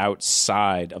 5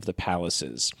 outside of the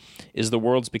palaces is the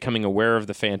world's becoming aware of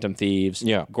the Phantom Thieves.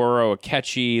 Yeah. Goro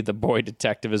Akechi, the boy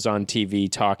detective, is on TV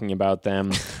talking about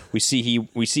them. we see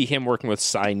him working with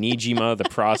Sai Nijima, the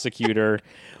prosecutor.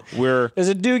 There's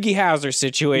a Doogie Howser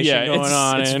situation Yeah, going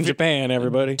on it's in Japan,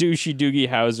 everybody. Douchey Doogie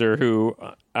Howser, who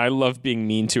I love being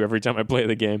mean to every time I play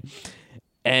the game.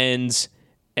 And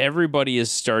everybody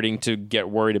is starting to get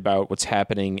worried about what's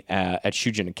happening at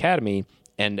Shujin Academy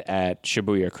and at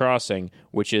Shibuya Crossing,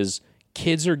 which is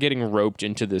kids are getting roped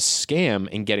into this scam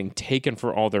and getting taken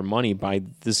for all their money by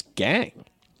this gang.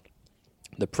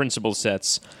 The principal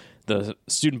sets the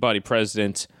student body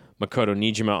president, Makoto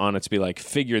Nijima, on it to be like,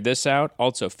 figure this out.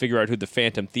 Also, figure out who the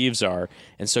Phantom Thieves are.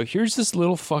 And so here's this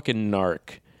little fucking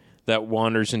narc that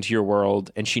wanders into your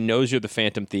world, and she knows you're the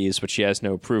Phantom Thieves, but she has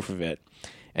no proof of it.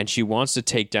 And she wants to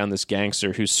take down this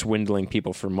gangster who's swindling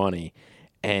people for money.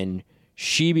 And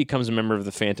she becomes a member of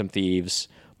the Phantom Thieves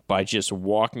by just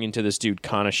walking into this dude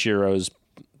Kanashiro's,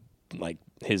 like,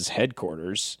 his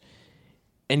headquarters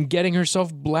and getting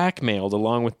herself blackmailed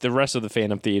along with the rest of the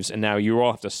Phantom Thieves. And now you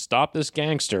all have to stop this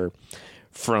gangster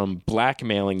from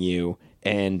blackmailing you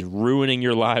and ruining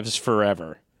your lives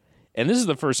forever. And this is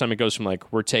the first time it goes from,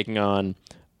 like, we're taking on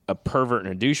a pervert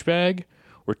and a douchebag,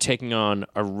 we're taking on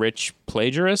a rich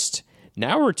plagiarist,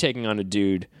 now we're taking on a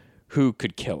dude who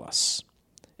could kill us.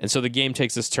 And so the game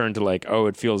takes this turn to, like, oh,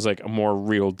 it feels like a more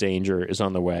real danger is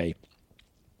on the way.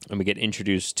 And we get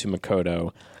introduced to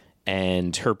Makoto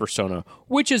and her persona,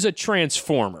 which is a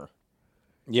transformer.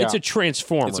 Yeah. It's a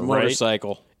transformer, It's a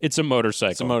motorcycle. Right? It's a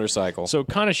motorcycle. It's a motorcycle. So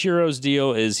Kanashiro's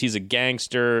deal is he's a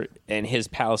gangster, and his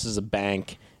palace is a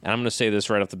bank. And I'm going to say this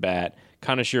right off the bat.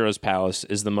 Kanashiro's palace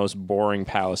is the most boring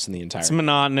palace in the entire. It's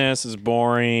monotonous. It's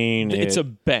boring. It's a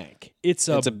bank. It's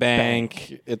a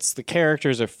bank. It's the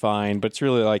characters are fine, but it's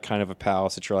really like kind of a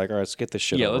palace that you're like, all right, let's get this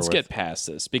shit. Yeah, over let's with. get past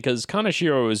this, because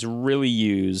Kanashiro is really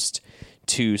used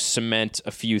to cement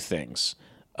a few things.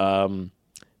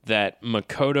 That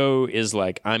Makoto is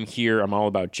like, I'm here, I'm all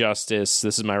about justice.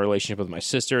 This is my relationship with my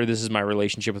sister. This is my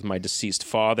relationship with my deceased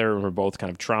father. And we're both kind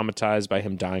of traumatized by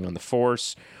him dying on the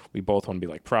force. We both want to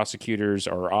be like prosecutors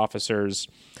or officers.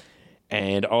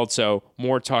 And also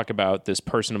more talk about this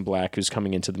person in black who's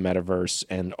coming into the metaverse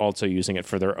and also using it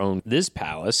for their own. This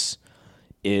palace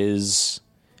is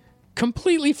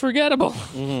completely forgettable.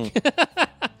 Mm-hmm.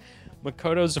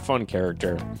 Makoto's a fun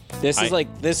character. This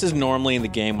is normally in the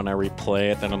game when I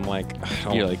replay it, then I'm like,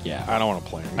 you're like, yeah, I don't want to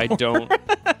play anymore.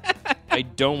 I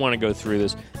don't want to go through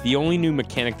this. The only new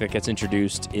mechanic that gets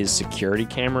introduced is security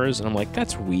cameras, and I'm like,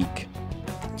 that's weak.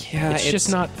 Yeah, it's just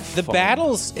not the fun.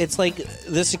 battles. It's like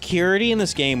the security in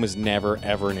this game was never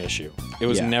ever an issue. It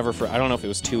was never for. I don't know if it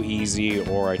was too easy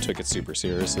or I took it super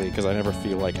seriously, because I never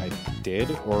feel like I did,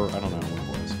 or I don't know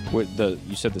what it was.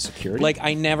 You said the security? Like,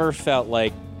 I never felt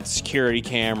like security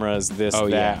cameras,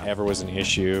 that ever was an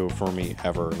issue for me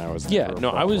ever, and I was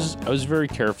I was very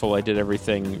careful. I did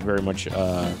everything very much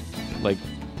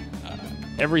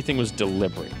everything was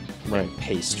deliberate, right?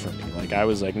 Paced for me. Like, I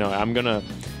was like, no,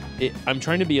 I'm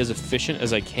trying to be as efficient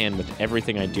as I can with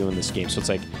everything I do in this game. So it's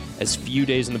like as few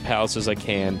days in the palace as I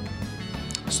can,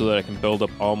 so that I can build up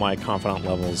all my confidant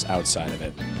levels outside of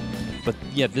it. But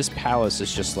yeah, this palace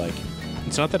is just like,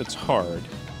 it's not that it's hard.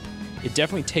 It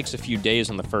definitely takes a few days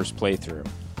on the first playthrough.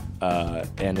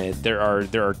 And there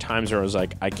are times where I was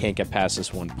like, I can't get past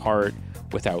this one part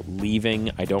without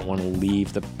leaving. I don't want to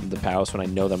leave the palace when I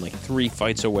know that I'm like 3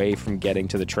 fights away from getting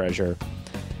to the treasure.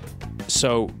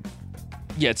 So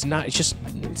yeah, it's not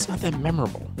that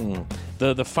memorable.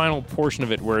 The final portion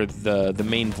of it, where the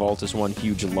main vault is one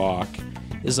huge lock,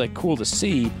 is like cool to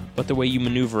see, but the way you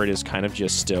maneuver it is kind of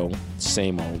just still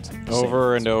same old.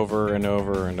 Over and over and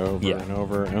over and over and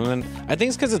over. And then I think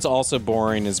it's because it's also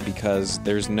boring, is because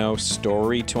there's no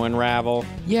story to unravel.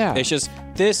 Yeah. It's just,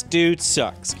 this dude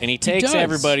sucks and he takes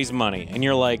everybody's money, and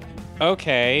you're like,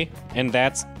 okay, and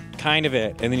that's kind of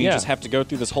it. And then you just have to go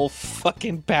through this whole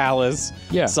fucking palace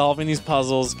solving these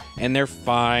puzzles, and they're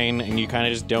fine, and you kind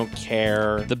of just don't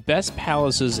care. The best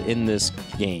palaces in this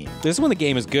game. This is when the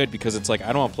game is good, because it's like,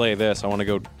 I don't want to play this, I want to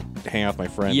go hang out with my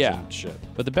friends and shit.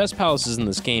 But the best palaces in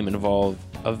this game involve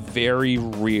a very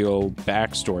real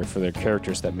backstory for their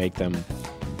characters that make them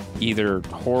either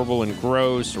horrible and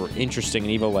gross or interesting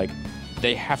and evil. Like,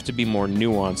 they have to be more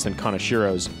nuanced than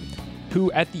Kanashiro's, who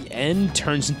at the end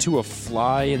turns into a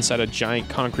fly inside a giant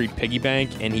concrete piggy bank,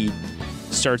 and he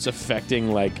starts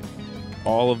affecting like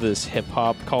all of this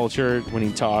hip-hop culture when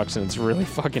he talks, and it's really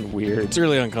fucking weird. It's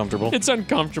really uncomfortable. It's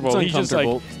uncomfortable. He's just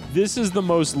like, this is the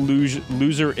most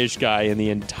loser-ish guy in the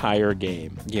entire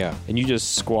game. Yeah. And you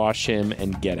just squash him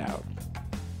and get out.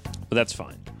 But that's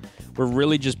fine. We're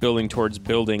really just building towards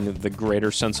building the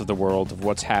greater sense of the world, of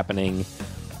what's happening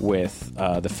with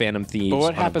the Phantom Thieves. But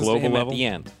what happens to him level. at the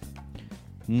end?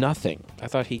 Nothing. I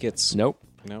thought he gets... Nope.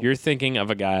 You're thinking of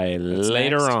a guy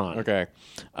later on. Okay.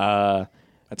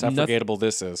 That's how forgettable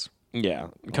this is. Yeah,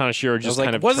 Kaneshiro just like,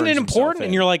 kind of wasn't it turns important? himself in.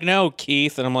 And you're like, no,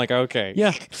 Keith. And I'm like, okay.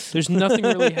 Yeah, there's nothing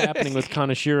really happening with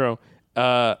Kaneshiro.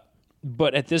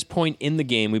 But at this point in the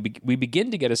game, we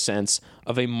begin to get a sense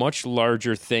of a much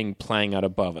larger thing playing out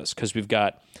above us, because we've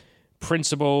got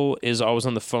Principal is always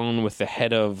on the phone with the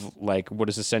head of like what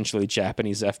is essentially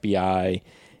Japanese FBI,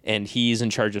 and he's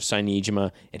in charge of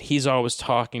Sainijima, and he's always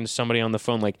talking to somebody on the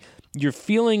phone. Like, you're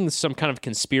feeling some kind of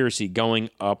conspiracy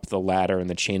going up the ladder in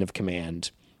the chain of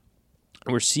command.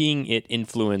 We're seeing it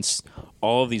influence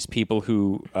all of these people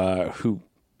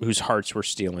whose hearts we're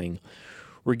stealing.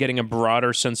 We're getting a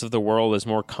broader sense of the world as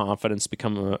more confidence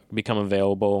become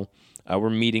available.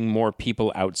 We're meeting more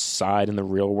people outside in the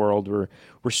real world.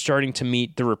 We're starting to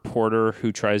meet the reporter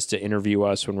who tries to interview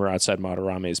us when we're outside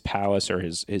Madarame's palace or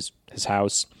his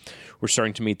house. We're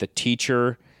starting to meet the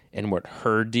teacher and what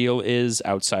her deal is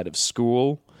outside of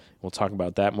school. We'll talk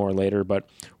about that more later, but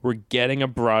we're getting a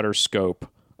broader scope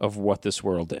of what this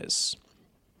world is.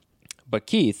 But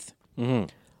Keith,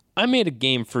 I made a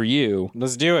game for you.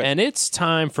 Let's do it. And it's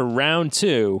time for round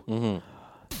 2.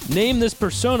 Name this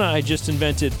persona I just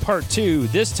invented, part 2.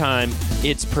 This time,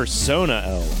 it's Persona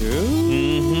L.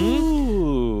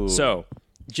 Ooh. So,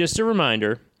 just a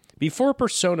reminder, before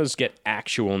personas get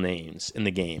actual names in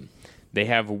the game, they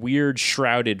have weird,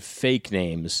 shrouded fake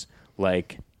names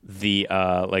like the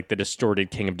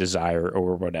distorted King of Desire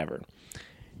or whatever.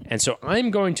 And so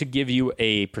I'm going to give you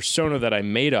a persona that I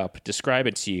made up, describe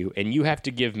it to you, and you have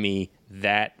to give me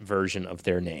that version of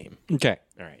their name. Okay.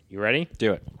 All right, you ready?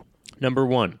 Do it. Number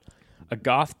 1, a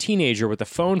goth teenager with a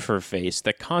phone for a face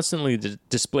that constantly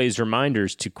displays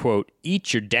reminders to, quote,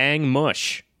 eat your dang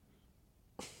mush.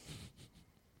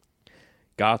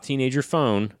 Goth teenager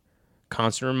phone,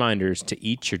 constant reminders to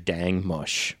eat your dang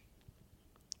mush.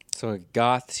 So a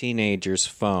goth teenager's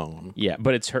phone. Yeah,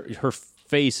 but it's her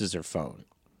face is her phone.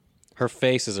 Her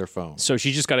face is her phone. So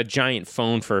she just got a giant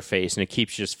phone for her face, and it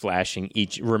keeps just flashing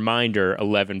each reminder,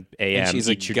 11 a.m., And she's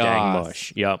eat a your goth. dang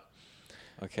mush. Yep.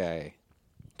 Okay.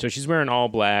 So she's wearing all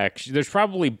black. There's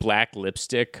probably black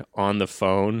lipstick on the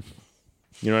phone.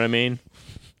 You know what I mean?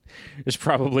 There's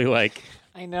probably like...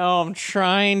 I know, I'm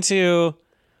trying to...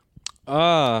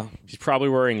 She's probably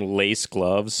wearing lace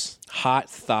gloves.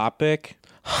 Hot Topic.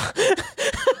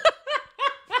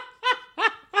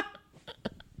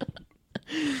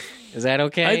 Is that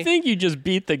okay? I think you just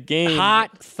beat the game.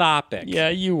 Hot Topic. Yeah,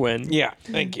 you win. Yeah,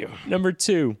 thank you. Number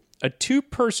 2, a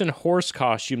 2-person horse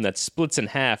costume that splits in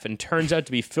half and turns out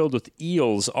to be filled with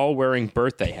eels all wearing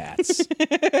birthday hats.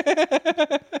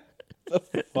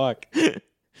 Fuck.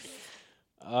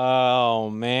 Oh,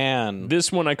 man.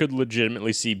 This one I could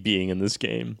legitimately see being in this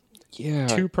game. Yeah.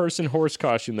 2-person horse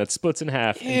costume that splits in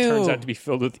half and turns out to be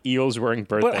filled with eels wearing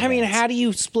birthday hats. But, I mean, how do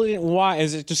you split it? Why?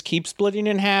 Is it just keep splitting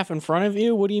in half in front of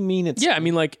you? What do you mean it's... Yeah, I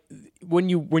mean, like, when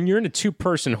you're in a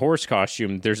 2-person horse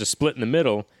costume, there's a split in the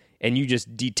middle, and you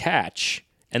just detach,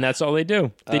 and that's all they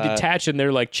do. They detach, and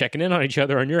they're, like, checking in on each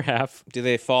other on your half. Do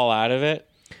they fall out of it?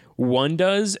 One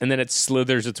does, and then it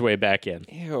slithers its way back in.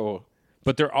 Ew.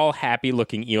 But they're all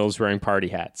happy-looking eels wearing party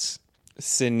hats.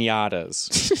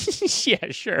 Sinatas.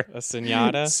 Yeah, sure. A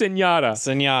sinata? Sinata.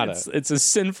 Sinata. It's a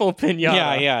sinful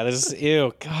pinata. Yeah. This is...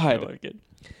 Ew, God. I like it.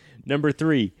 Number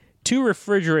 3, 2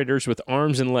 refrigerators with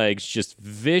arms and legs just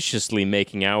viciously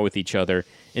making out with each other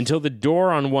until the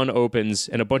door on one opens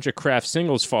and a bunch of Kraft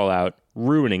singles fall out,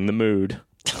 ruining the mood.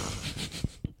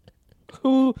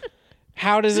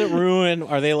 How does it ruin?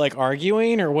 Are they like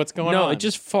arguing or what's going on? No, it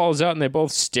just falls out and they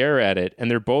both stare at it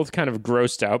and they're both kind of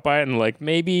grossed out by it and like,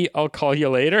 maybe I'll call you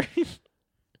later.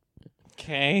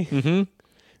 Okay. Mm-hmm.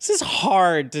 This is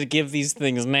hard to give these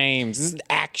things names. This is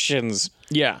actions.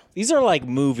 Yeah. These are like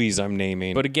movies I'm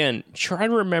naming. But again, try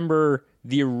to remember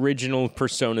the original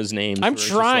Persona's names. I'm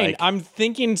trying. I'm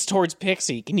thinking towards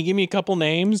Pixie. Can you give me a couple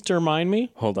names to remind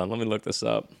me? Hold on, let me look this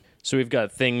up. So we've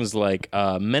got things like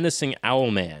Menacing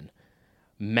Owlman,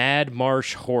 Mad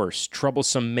Marsh Horse,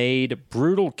 Troublesome Maid,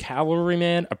 Brutal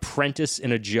Cavalryman, Apprentice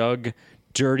in a Jug,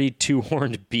 Dirty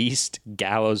Two-Horned Beast,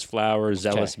 Gallows Flower,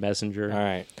 Zealous Messenger. All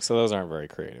right. So those aren't very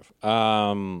creative.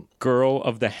 Girl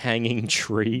of the Hanging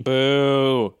Tree.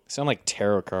 Boo. Sound like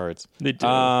tarot cards. They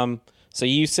do. So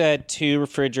you said 2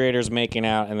 refrigerators making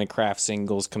out and the Kraft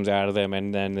singles comes out of them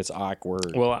and then it's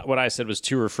awkward. Well, what I said was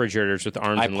 2 refrigerators with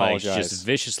arms and legs just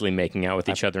viciously making out with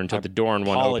each other until the door on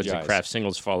one opens and Kraft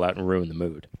singles fall out and ruin the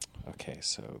mood. Okay,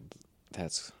 so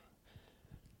that's...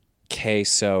 Okay,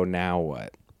 so now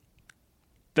what?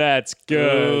 That's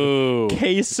good. Ooh.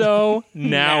 Queso,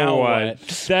 now what?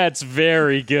 That's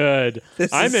very good.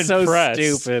 I'm impressed.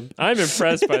 So stupid. I'm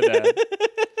impressed by that.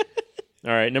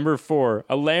 All right, number 4.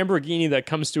 A Lamborghini that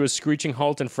comes to a screeching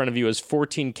halt in front of you as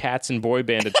 14 cats in boy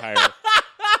band attire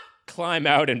climb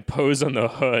out and pose on the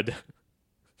hood.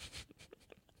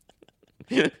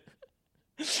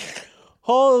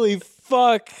 Holy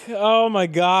fuck. Oh my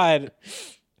God.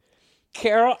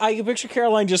 I can picture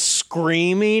Caroline just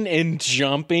screaming and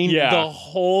jumping the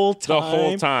whole time. The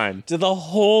whole time. The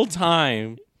whole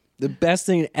time. The best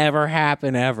thing ever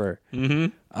happened ever.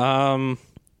 Mm-hmm.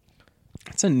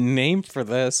 That's a name for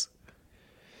this.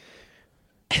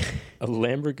 A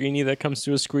Lamborghini that comes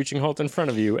to a screeching halt in front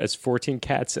of you as 14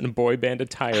 cats in a boy band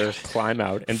attire climb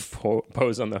out and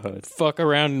pose on the hood. Fuck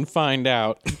around and find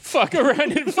out. Fuck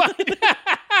around and find out.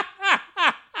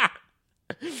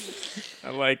 I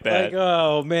like that. Like,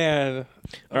 oh, man.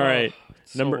 All right.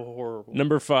 So horrible.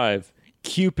 Number 5.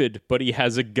 Cupid, but he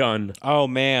has a gun. Oh,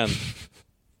 man.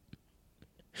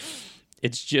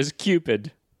 It's just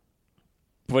Cupid,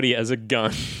 but he has a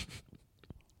gun.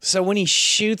 So when he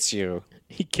shoots you,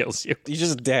 he kills you. You're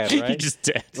just dead, right? You're just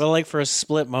dead. Well, like for a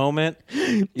split moment,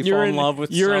 you fall in love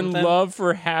with You're something. in love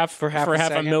for half a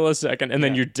millisecond, and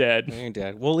then you're dead. And you're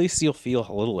dead. Well, at least you'll feel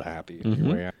a little happy.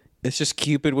 It's just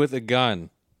Cupid with a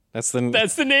gun. That's the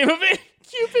name of it.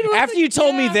 Cupid with After you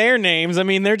told me their names, I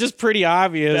mean, they're just pretty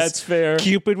obvious. That's fair.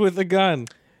 Cupid with a gun.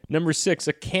 Number 6,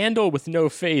 a candle with no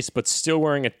face, but still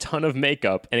wearing a ton of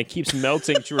makeup, and it keeps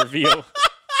melting to reveal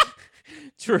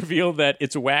that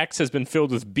its wax has been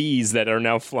filled with bees that are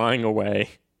now flying away.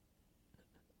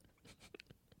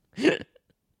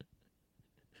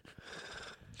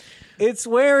 It's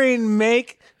wearing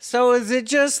so is it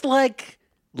just like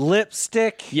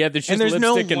lipstick? Yeah, there's just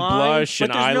lipstick and blush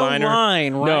and eyeliner. No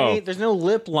line, right? No. There's no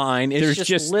lip line. It's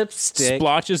just lipstick.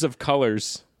 Splotches of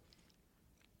colors.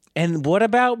 And what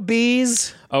about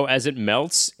bees? Oh, as it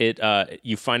melts,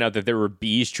 you find out that there were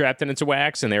bees trapped in its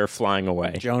wax and they were flying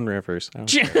away. Joan Rivers. I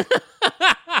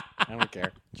don't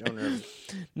care. Joan Rivers.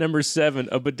 Number 7,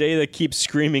 a bidet that keeps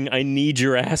screaming, "I need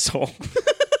your asshole."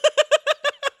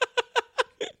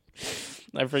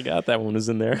 I forgot that one was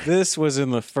in there. This was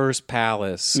in the first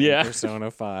palace in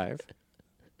Persona 5.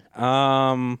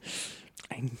 I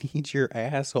need your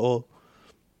asshole.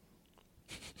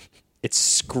 It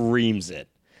screams it.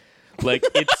 Like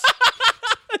it's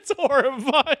it's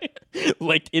horrifying.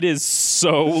 Like it is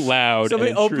so loud.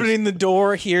 Somebody opening the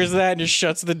door hears that and just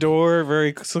shuts the door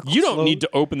very slowly. You don't need to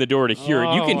open the door to hear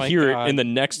it. You can hear it in the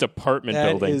next apartment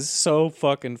building. That is so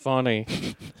fucking funny.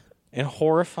 And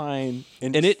horrifying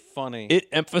and it's funny. It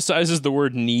emphasizes the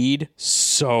word need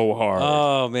so hard.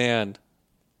 Oh man.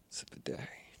 It's a bidet.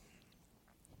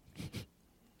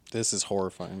 This is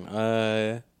horrifying.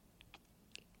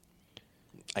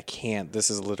 I can't.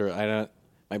 This is literally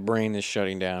my brain is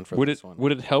shutting down for this one.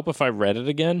 Would it help if I read it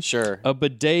again? Sure. A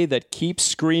bidet that keeps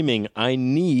screaming, "I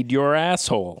need your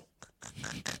asshole."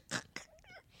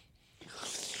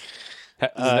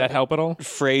 Does that help at all?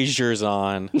 Frasier's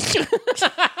on.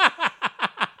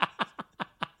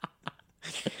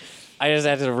 I just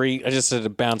had to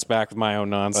bounce back with my own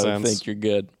nonsense. I think you're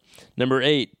good. Number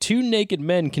 8, 2 naked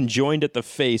men conjoined at the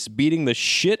face, beating the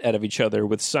shit out of each other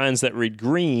with signs that read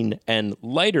green and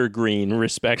lighter green,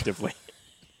 respectively.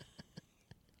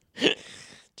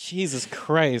 Jesus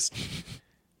Christ.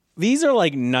 These are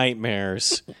like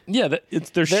nightmares. Yeah,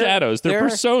 they're shadows. They're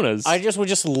personas. I would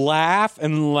just laugh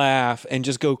and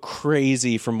just go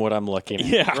crazy from what I'm looking at.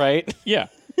 Yeah. Right? Yeah.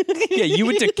 Yeah, you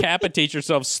would decapitate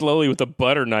yourself slowly with a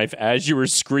butter knife as you were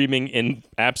screaming in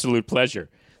absolute pleasure.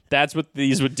 That's what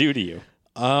these would do to you.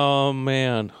 Oh,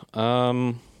 man.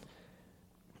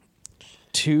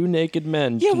 2 naked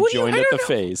men conjoined at the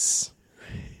face,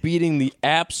 beating the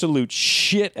absolute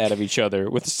shit out of each other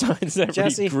with signs that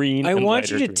Jesse, read green I and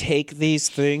want you to green. take these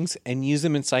things and use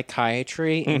them in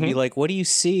psychiatry and be like, what do you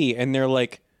see? And they're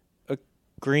like, a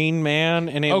green man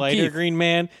and a lighter green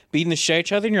man beating the shit out of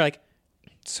each other. And you're like,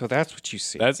 so that's what you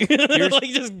see. That's like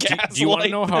just gaslight. Do you want to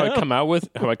know how I come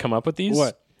up with these?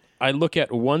 What? I look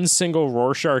at one single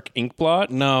Rorschach ink blot.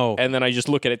 No. And then I just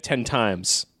look at it 10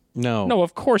 times. No. No,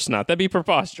 of course not. That'd be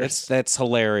preposterous. That's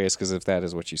hilarious because if that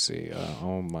is what you see.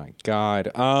 Oh my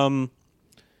God.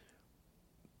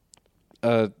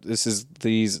 This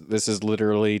is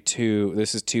literally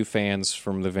two fans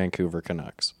from the Vancouver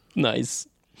Canucks. Nice.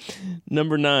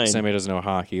 Number 9. Somebody doesn't know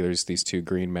hockey. There's these 2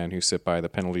 green men who sit by the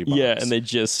penalty box. Yeah, and they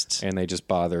just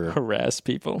bother harass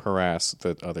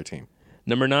the other team.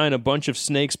 Number 9, a bunch of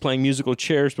snakes playing musical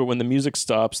chairs, but when the music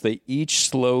stops, they each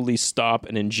slowly stop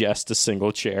and ingest a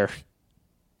single chair.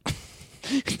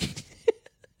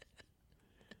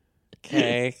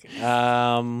 Okay.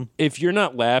 If you're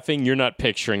not laughing, you're not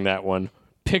picturing that one.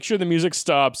 Picture the music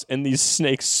stops and these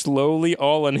snakes slowly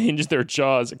all unhinge their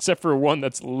jaws, except for one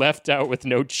that's left out with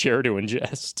no chair to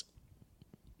ingest.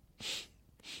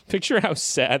 Picture how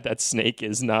sad that snake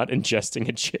is not ingesting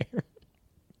a chair.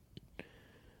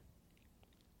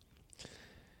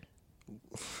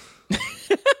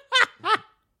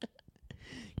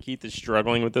 Keith is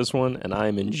struggling with this one, and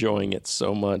I'm enjoying it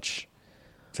so much.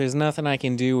 There's nothing I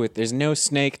can do with... There's no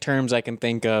snake terms I can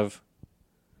think of.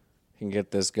 Can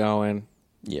get this going.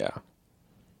 Yeah.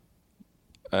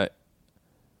 A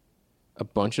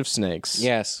bunch of snakes.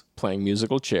 Yes. Playing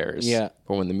musical chairs. Yeah.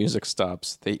 But when the music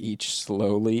stops, they each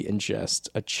slowly ingest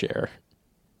a chair.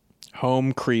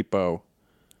 Home creepo.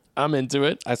 I'm into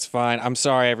it. That's fine. I'm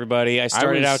sorry, everybody. I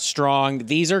started out strong.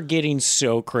 These are getting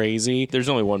so crazy. There's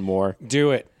only one more.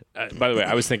 Do it. By the way,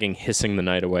 I was thinking Hissing the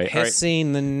Night Away.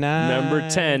 Hissing the Night Number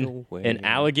 10, away. An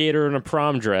alligator in a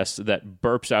prom dress that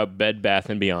burps out Bed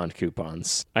Bath & Beyond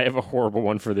coupons. I have a horrible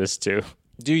one for this, too.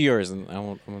 Do yours, and I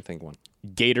won't think one.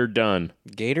 Gator done.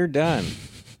 Gator done.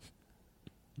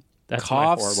 That's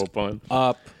Coughs my horrible pun.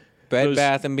 Up Bed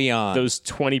Bath & Beyond. Those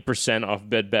 20% off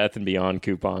Bed Bath & Beyond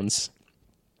coupons.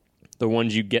 The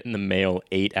ones you get in the mail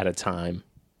 8 at a time.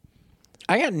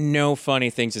 I got no funny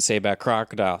things to say about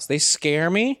crocodiles. They scare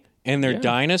me, and they're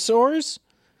dinosaurs.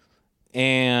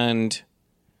 And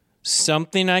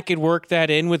something I could work that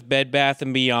in with Bed Bath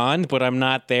 & Beyond, but I'm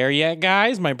not there yet,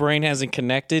 guys. My brain hasn't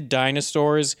connected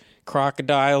dinosaurs,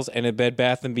 crocodiles, and a Bed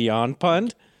Bath & Beyond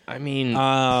pun. I mean,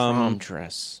 prom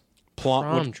dress.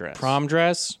 Prom dress. Prom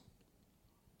dress?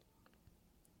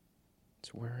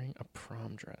 It's wearing a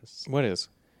prom dress. What is?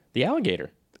 The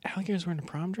alligator. Alligator's wearing a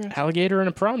prom dress? Alligator in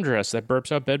a prom dress that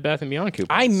burps out Bed Bath & Beyond coupons.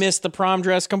 I missed the prom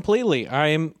dress completely.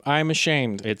 I'm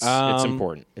ashamed. It's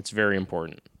important. It's very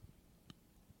important.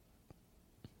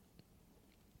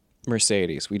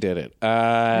 Mercedes, we did it.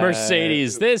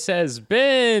 Mercedes, this has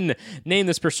been Name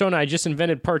This Persona. I just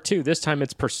invented part 2. This time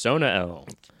it's Persona L.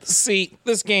 See,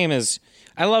 this game is...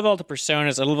 I love all the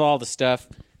personas. I love all the stuff.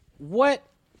 What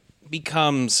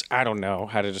becomes... I don't know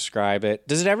how to describe it.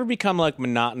 Does it ever become, like,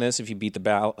 monotonous if you beat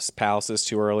the palaces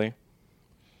too early?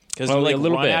 Because a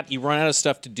little bit. You run out of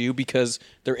stuff to do because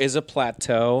there is a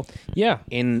plateau. Yeah.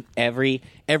 In every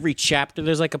chapter,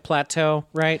 there's, like, a plateau,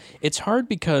 right? It's hard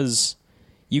because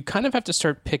you kind of have to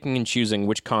start picking and choosing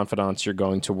which confidants you're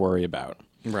going to worry about.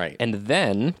 Right. And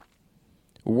then,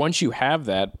 once you have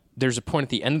that, there's a point at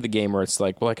the end of the game where it's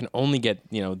like, well, I can only get,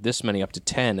 this many up to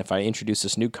 10. If I introduce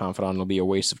this new confidant, it'll be a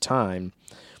waste of time.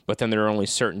 But then there are only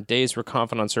certain days where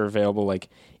confidants are available. Like,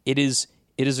 it is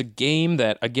a game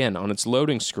that, again, on its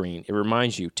loading screen, it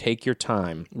reminds you, take your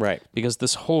time. Right. Because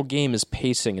this whole game is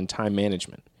pacing and time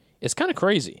management. It's kind of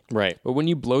crazy. Right. But when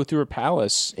you blow through a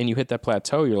palace and you hit that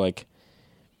plateau, you're like,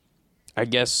 I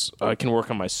guess I can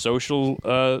work on my social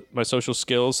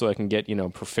skills so I can get,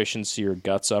 proficiency or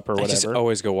guts up or whatever. I just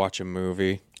always go watch a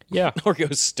movie. Yeah. Or go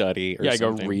study or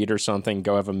something. I go read or something,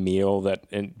 go have a meal that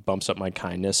bumps up my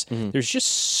kindness. Mm-hmm. There's just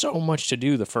so much to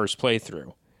do the first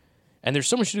playthrough. And there's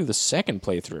so much to do the second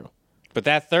playthrough. But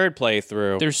that third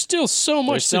playthrough... There's still so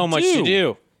much to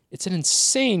do. It's an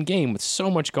insane game with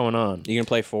so much going on. You gonna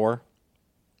play 4?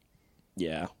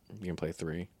 Yeah. You can play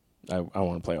 3? I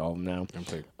want to play all of them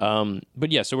now.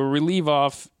 But yeah, so where we leave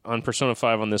off on Persona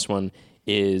 5 on this one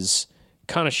is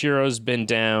Kanashiro's been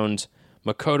downed.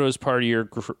 Makoto's part of your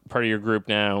group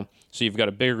now. So you've got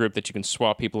a bigger group that you can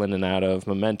swap people in and out of.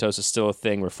 Mementos is still a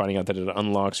thing. We're finding out that it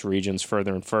unlocks regions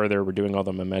further and further. We're doing all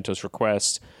the Mementos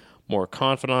requests. More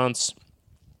confidants.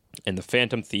 And the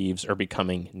Phantom Thieves are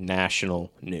becoming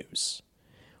national news,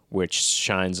 which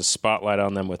shines a spotlight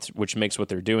on them, which makes what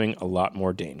they're doing a lot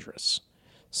more dangerous.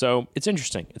 So it's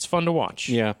interesting. It's fun to watch.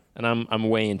 Yeah. And I'm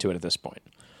way into it at this point.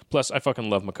 Plus, I fucking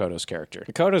love Makoto's character.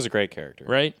 Makoto's a great character.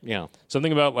 Right? Yeah.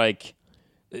 Something about, like,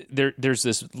 there's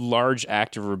this large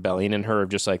act of rebellion in her of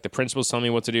just, like, the principal's telling me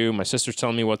what to do, my sister's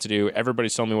telling me what to do,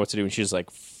 everybody's telling me what to do, and she's like,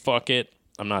 fuck it.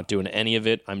 I'm not doing any of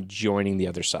it. I'm joining the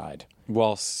other side.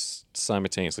 While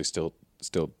simultaneously still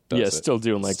does it. Still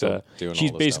doing, like,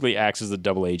 she basically stuff. Acts as the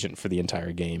double agent for the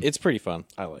entire game. It's pretty fun.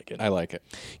 I like it. I like it.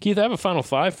 Keith, I have a final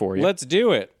 5 for you. Let's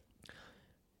do it.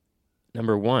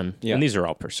 Number 1. Yeah. And these are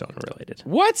all Persona related.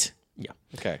 What? Yeah.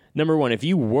 Okay. Number 1, if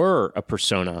you were a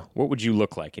Persona, what would you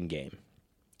look like in game?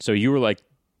 So you were like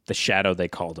the shadow they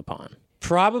called upon.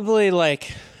 Probably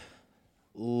like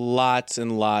lots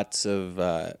and lots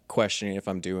of questioning if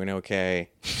I'm doing okay.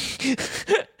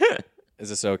 Is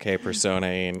this okay,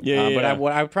 Persona? Yeah. But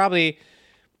I would probably...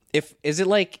 Is it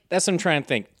like... That's what I'm trying to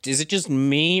think. Is it just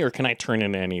me, or can I turn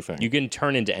into anything? You can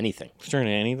turn into anything. Turn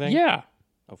into anything? Yeah.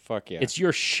 Oh, fuck yeah. It's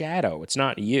your shadow. It's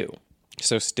not you.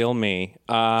 So still me.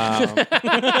 And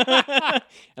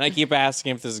I keep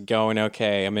asking if this is going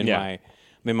okay. I'm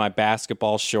in my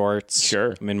basketball shorts.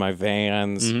 Sure. I'm in my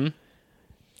Vans. Mm-hmm.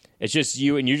 It's just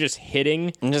you, and you're just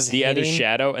hitting other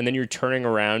shadow, and then you're turning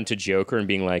around to Joker and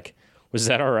being like, was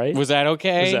that all right? Was that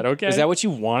okay? Was that okay? Is that what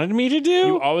you wanted me to do?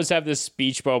 You always have this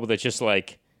speech bubble that's just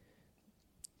like,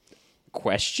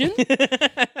 question?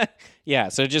 Yeah,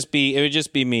 so it would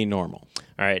just be me normal.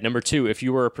 All right, number 2, if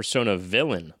you were a Persona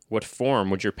villain, what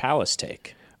form would your palace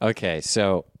take? Okay,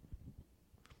 so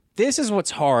this is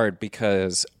what's hard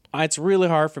because it's really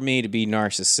hard for me to be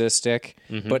narcissistic,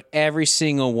 but every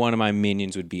single one of my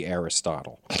minions would be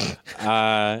Aristotle.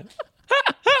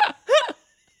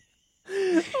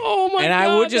 Oh my god! And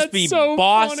I would just be so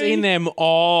bossing funny. them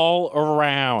all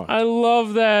around. I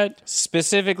love that.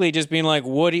 Specifically, just being like,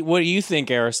 "What do you think,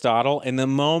 Aristotle?" And the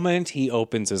moment he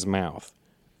opens his mouth,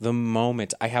 the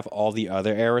moment I have all the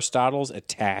other Aristotles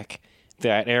attack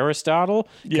that Aristotle,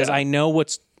 because I know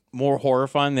what's more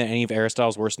horrifying than any of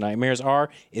Aristotle's worst nightmares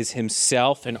is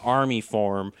himself in army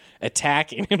form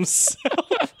attacking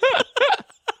himself.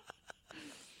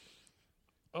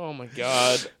 Oh my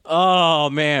god. Oh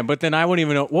man, but then I wouldn't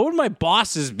even know what would my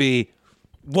bosses be.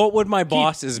 What would my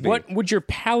bosses be? What would your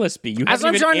palace be? You As haven't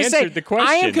I'm even trying to say, answered the question.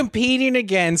 I am competing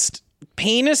against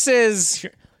penises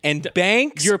and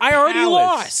banks. Your I already palace.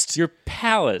 lost. Your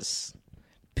palace.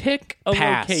 Pick a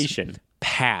Pass. location.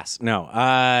 Pass. No.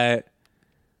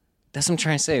 That's what I'm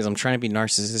trying to say. Is I'm trying to be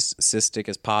narcissistic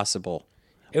as possible.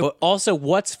 But also,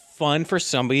 what's fun for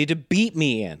somebody to beat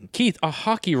me in? Keith, a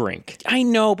hockey rink. I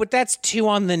know, but that's too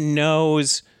on the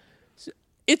nose.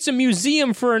 It's a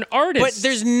museum for an artist. But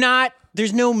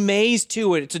there's no maze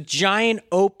to it. It's a giant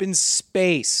open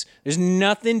space. There's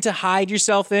nothing to hide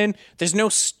yourself in. There's no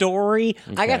story.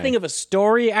 I got to think of a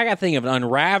story. I got to think of an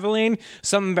unraveling.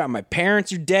 Something about my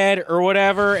parents are dead or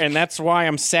whatever, and that's why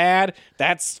I'm sad.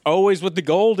 That's always what the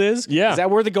gold is. Yeah. Is that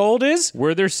where the gold is?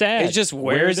 Where they're sad. It's just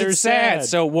where they're sad.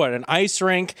 So what? An ice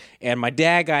rink, and my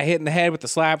dad got hit in the head with the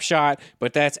slap shot,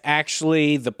 but that's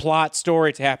actually the plot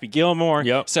story to Happy Gilmore.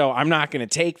 Yep. So I'm not going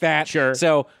to take that. Sure.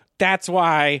 So that's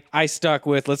why I stuck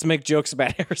with let's make jokes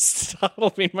about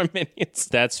Aristotle being my minions.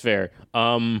 That's fair.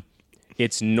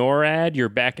 It's NORAD. You're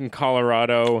back in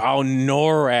Colorado. Oh,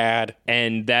 NORAD.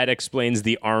 And that explains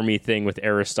the army thing with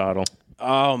Aristotle.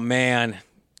 Oh, man.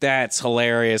 That's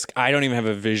hilarious. I don't even have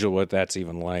a visual what that's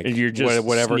even like. You're just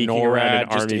whatever sneaking NORAD, around an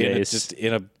just army base. Just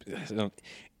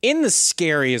in the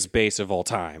scariest base of all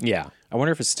time. Yeah. I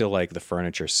wonder if it's still like the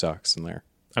furniture sucks in there.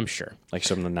 I'm sure. Like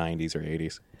some in the 90s or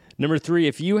 80s. Number 3,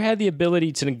 if you had the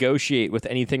ability to negotiate with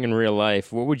anything in real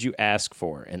life, what would you ask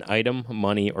for? An item,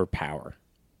 money, or power?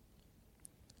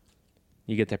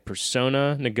 You get that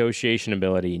persona negotiation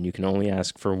ability, and you can only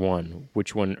ask for one.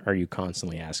 Which one are you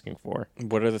constantly asking for?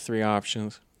 What are the 3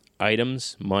 options?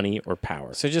 Items, money, or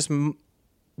power? So just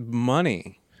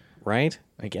money, right?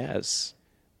 I guess.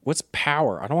 What's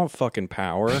power? I don't want fucking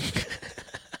power.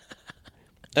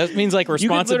 That means like You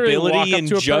could literally walk responsibility up and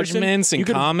to a person. judgments and You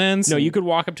could- comments. No, you could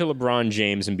walk up to LeBron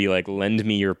James and be like, lend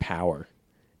me your power.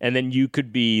 And then you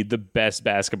could be the best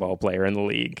basketball player in the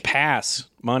league. pass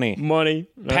money. Money.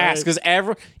 Pass, because you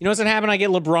know what's gonna happen? I get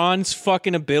LeBron's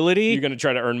fucking ability. You're going to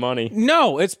try to earn money.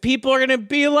 No, it's people are gonna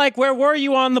be like, "Where were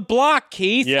you on the block,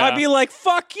 Keith?" Yeah. I'd be like,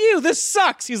 "Fuck you, this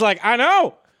sucks." He's like, "I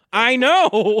know."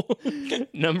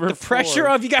 Number The pressure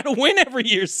of you got to win every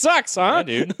year sucks, huh,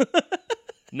 dude.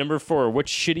 Number 4, what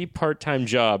shitty part-time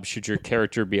job should your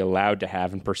character be allowed to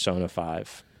have in Persona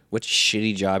 5? What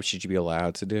shitty job should you be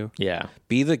allowed to do? Yeah.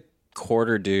 Be the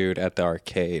quarter dude at the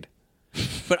arcade.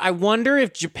 But I wonder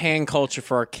if Japan culture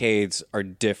for arcades are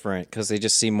different because they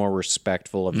just seem more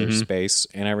respectful of their space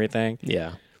and everything.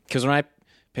 Yeah. Because when I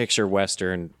picture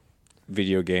Western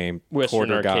video game Western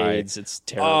quarter arcades, guy, it's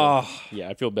terrible. Yeah,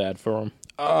 I feel bad for him.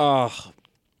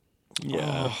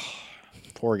 Yeah.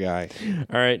 poor guy.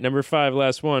 All right, number 5,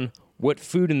 last one. What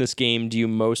food in this game do you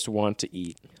most want to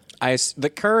eat?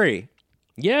 The curry.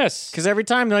 Yes. Because every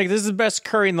time they're like, this is the best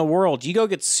curry in the world. You go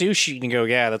get sushi and you go,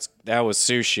 yeah, that was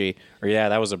sushi. Or yeah,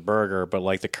 that was a burger. But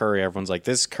like the curry, everyone's like,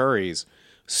 this curry's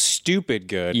stupid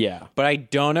good. Yeah. But I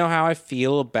don't know how I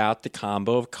feel about the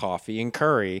combo of coffee and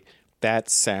curry. That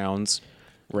sounds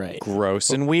right. gross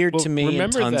and weird to me. And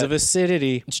remember tons that- of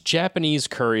acidity. It's Japanese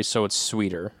curry, so it's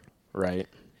sweeter, right?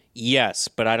 Yes,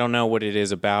 but I don't know what it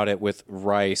is about it with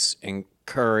rice and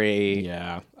curry.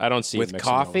 Yeah. I don't see it With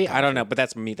mixing well coffee? I don't know, but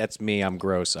that's me. That's me. I'm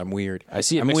gross. I'm weird. I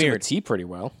see it I'm mixing weird. with tea pretty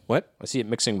well. What? I see it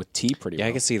mixing with tea pretty Yeah, well.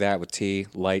 I can see that with tea,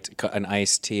 an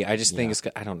iced tea. I just think it's.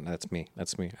 I don't. That's me.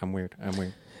 That's me. I'm weird. I'm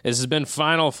weird. This has been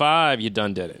Final 5. You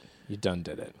done did it. You done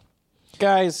did it.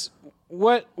 Guys,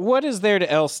 What is there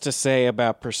else to say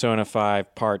about Persona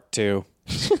 5 Part 2?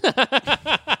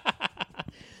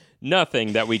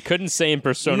 Nothing that we couldn't say in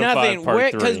Persona 5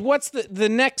 Part 3. Because what's the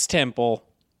next temple,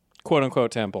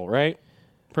 quote-unquote temple, right?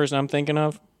 Person I'm thinking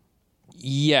of?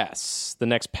 Yes, the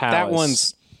next palace. That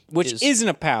one's, which isn't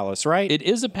a palace, right? It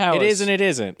is a palace. It is and it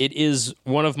isn't. It is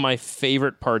one of my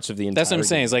favorite parts of the entire That's what I'm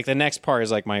saying. game. It's like the next part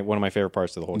is like one of my favorite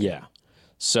parts of the whole game. Yeah.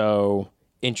 So,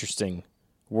 interesting.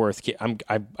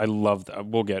 I love that.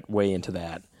 We'll get way into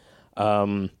that.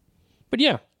 But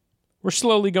yeah, we're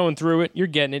slowly going through it. You're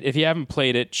getting it. If you haven't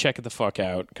played it, check it the fuck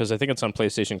out because I think it's on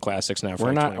PlayStation Classics now.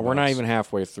 We're not even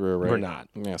halfway through, right? We're not.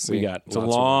 Yeah, see, we got it's a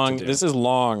long. This is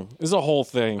long. This is a whole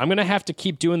thing. I'm gonna have to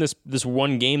keep doing this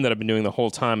one game that I've been doing the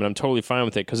whole time, and I'm totally fine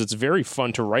with it because it's very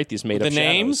fun to write these made up. The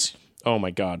names? Oh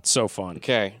my god, so fun.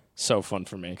 Okay. So fun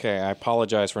for me. Okay, I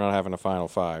apologize for not having a final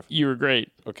 5. You were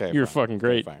great. Okay, you were fucking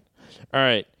great. Okay, fine. All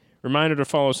right. Reminder to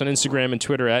follow us on Instagram and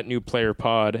Twitter at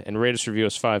NewPlayerPod and rate us, review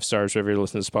us 5 stars wherever you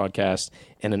listen to this podcast.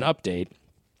 And an update.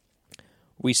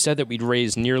 We said that we'd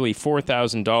raised nearly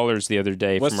 $4,000 the other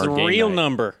day What's from our game the real night.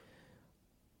 number?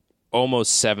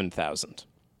 Almost 7,000.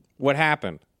 What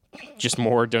happened? Just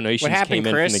more donations What happened, came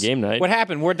in Chris? from the game night. What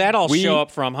happened? Where'd that all show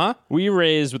up from, huh? We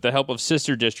raised, with the help of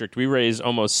Sister District, we raised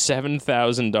almost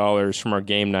 $7,000 from our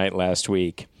game night last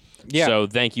week. Yeah. So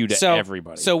thank you to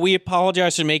everybody. So we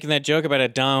apologize for making that joke about a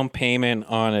down payment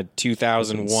on a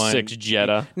 2001 6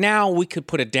 Jetta. Now we could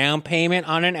put a down payment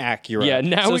on an Acura. Yeah,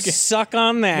 now so we could suck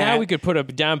on that. Now we could put a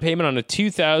down payment on a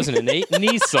 2008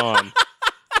 Nissan.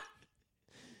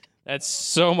 That's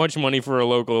so much money for a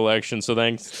local election. So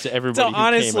thanks to everybody. So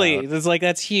honestly, who came out. it's like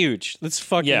that's huge. That's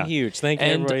fucking huge. Thank you,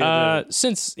 everybody. And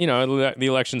since the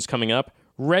election's coming up,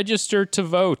 register to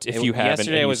vote if you haven't.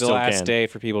 Yesterday was the last day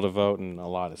for people to vote in a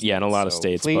lot of states. Yeah, in a lot of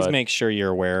states. Please make sure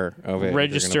you're aware of it.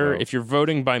 Register. If you're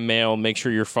voting by mail, make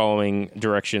sure you're following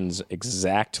directions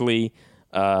exactly.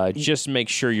 Just make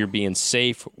sure you're being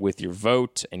safe with your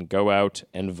vote and go out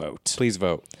and vote. Please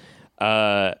vote.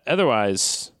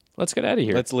 Otherwise, let's get out of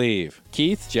here. Let's leave.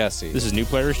 Keith, Jesse. This is New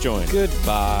Players Join.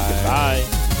 Goodbye.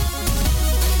 Goodbye.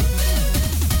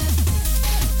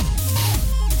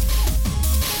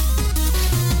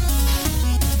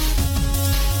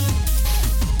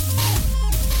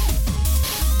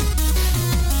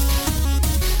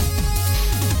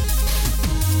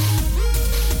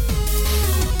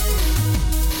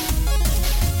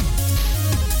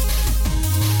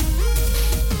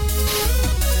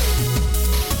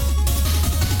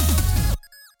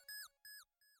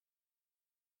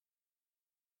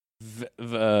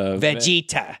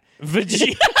 Vegeta.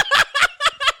 Vegeta.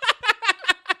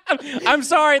 I'm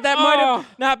sorry, that might have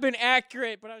not been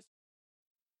accurate, but I was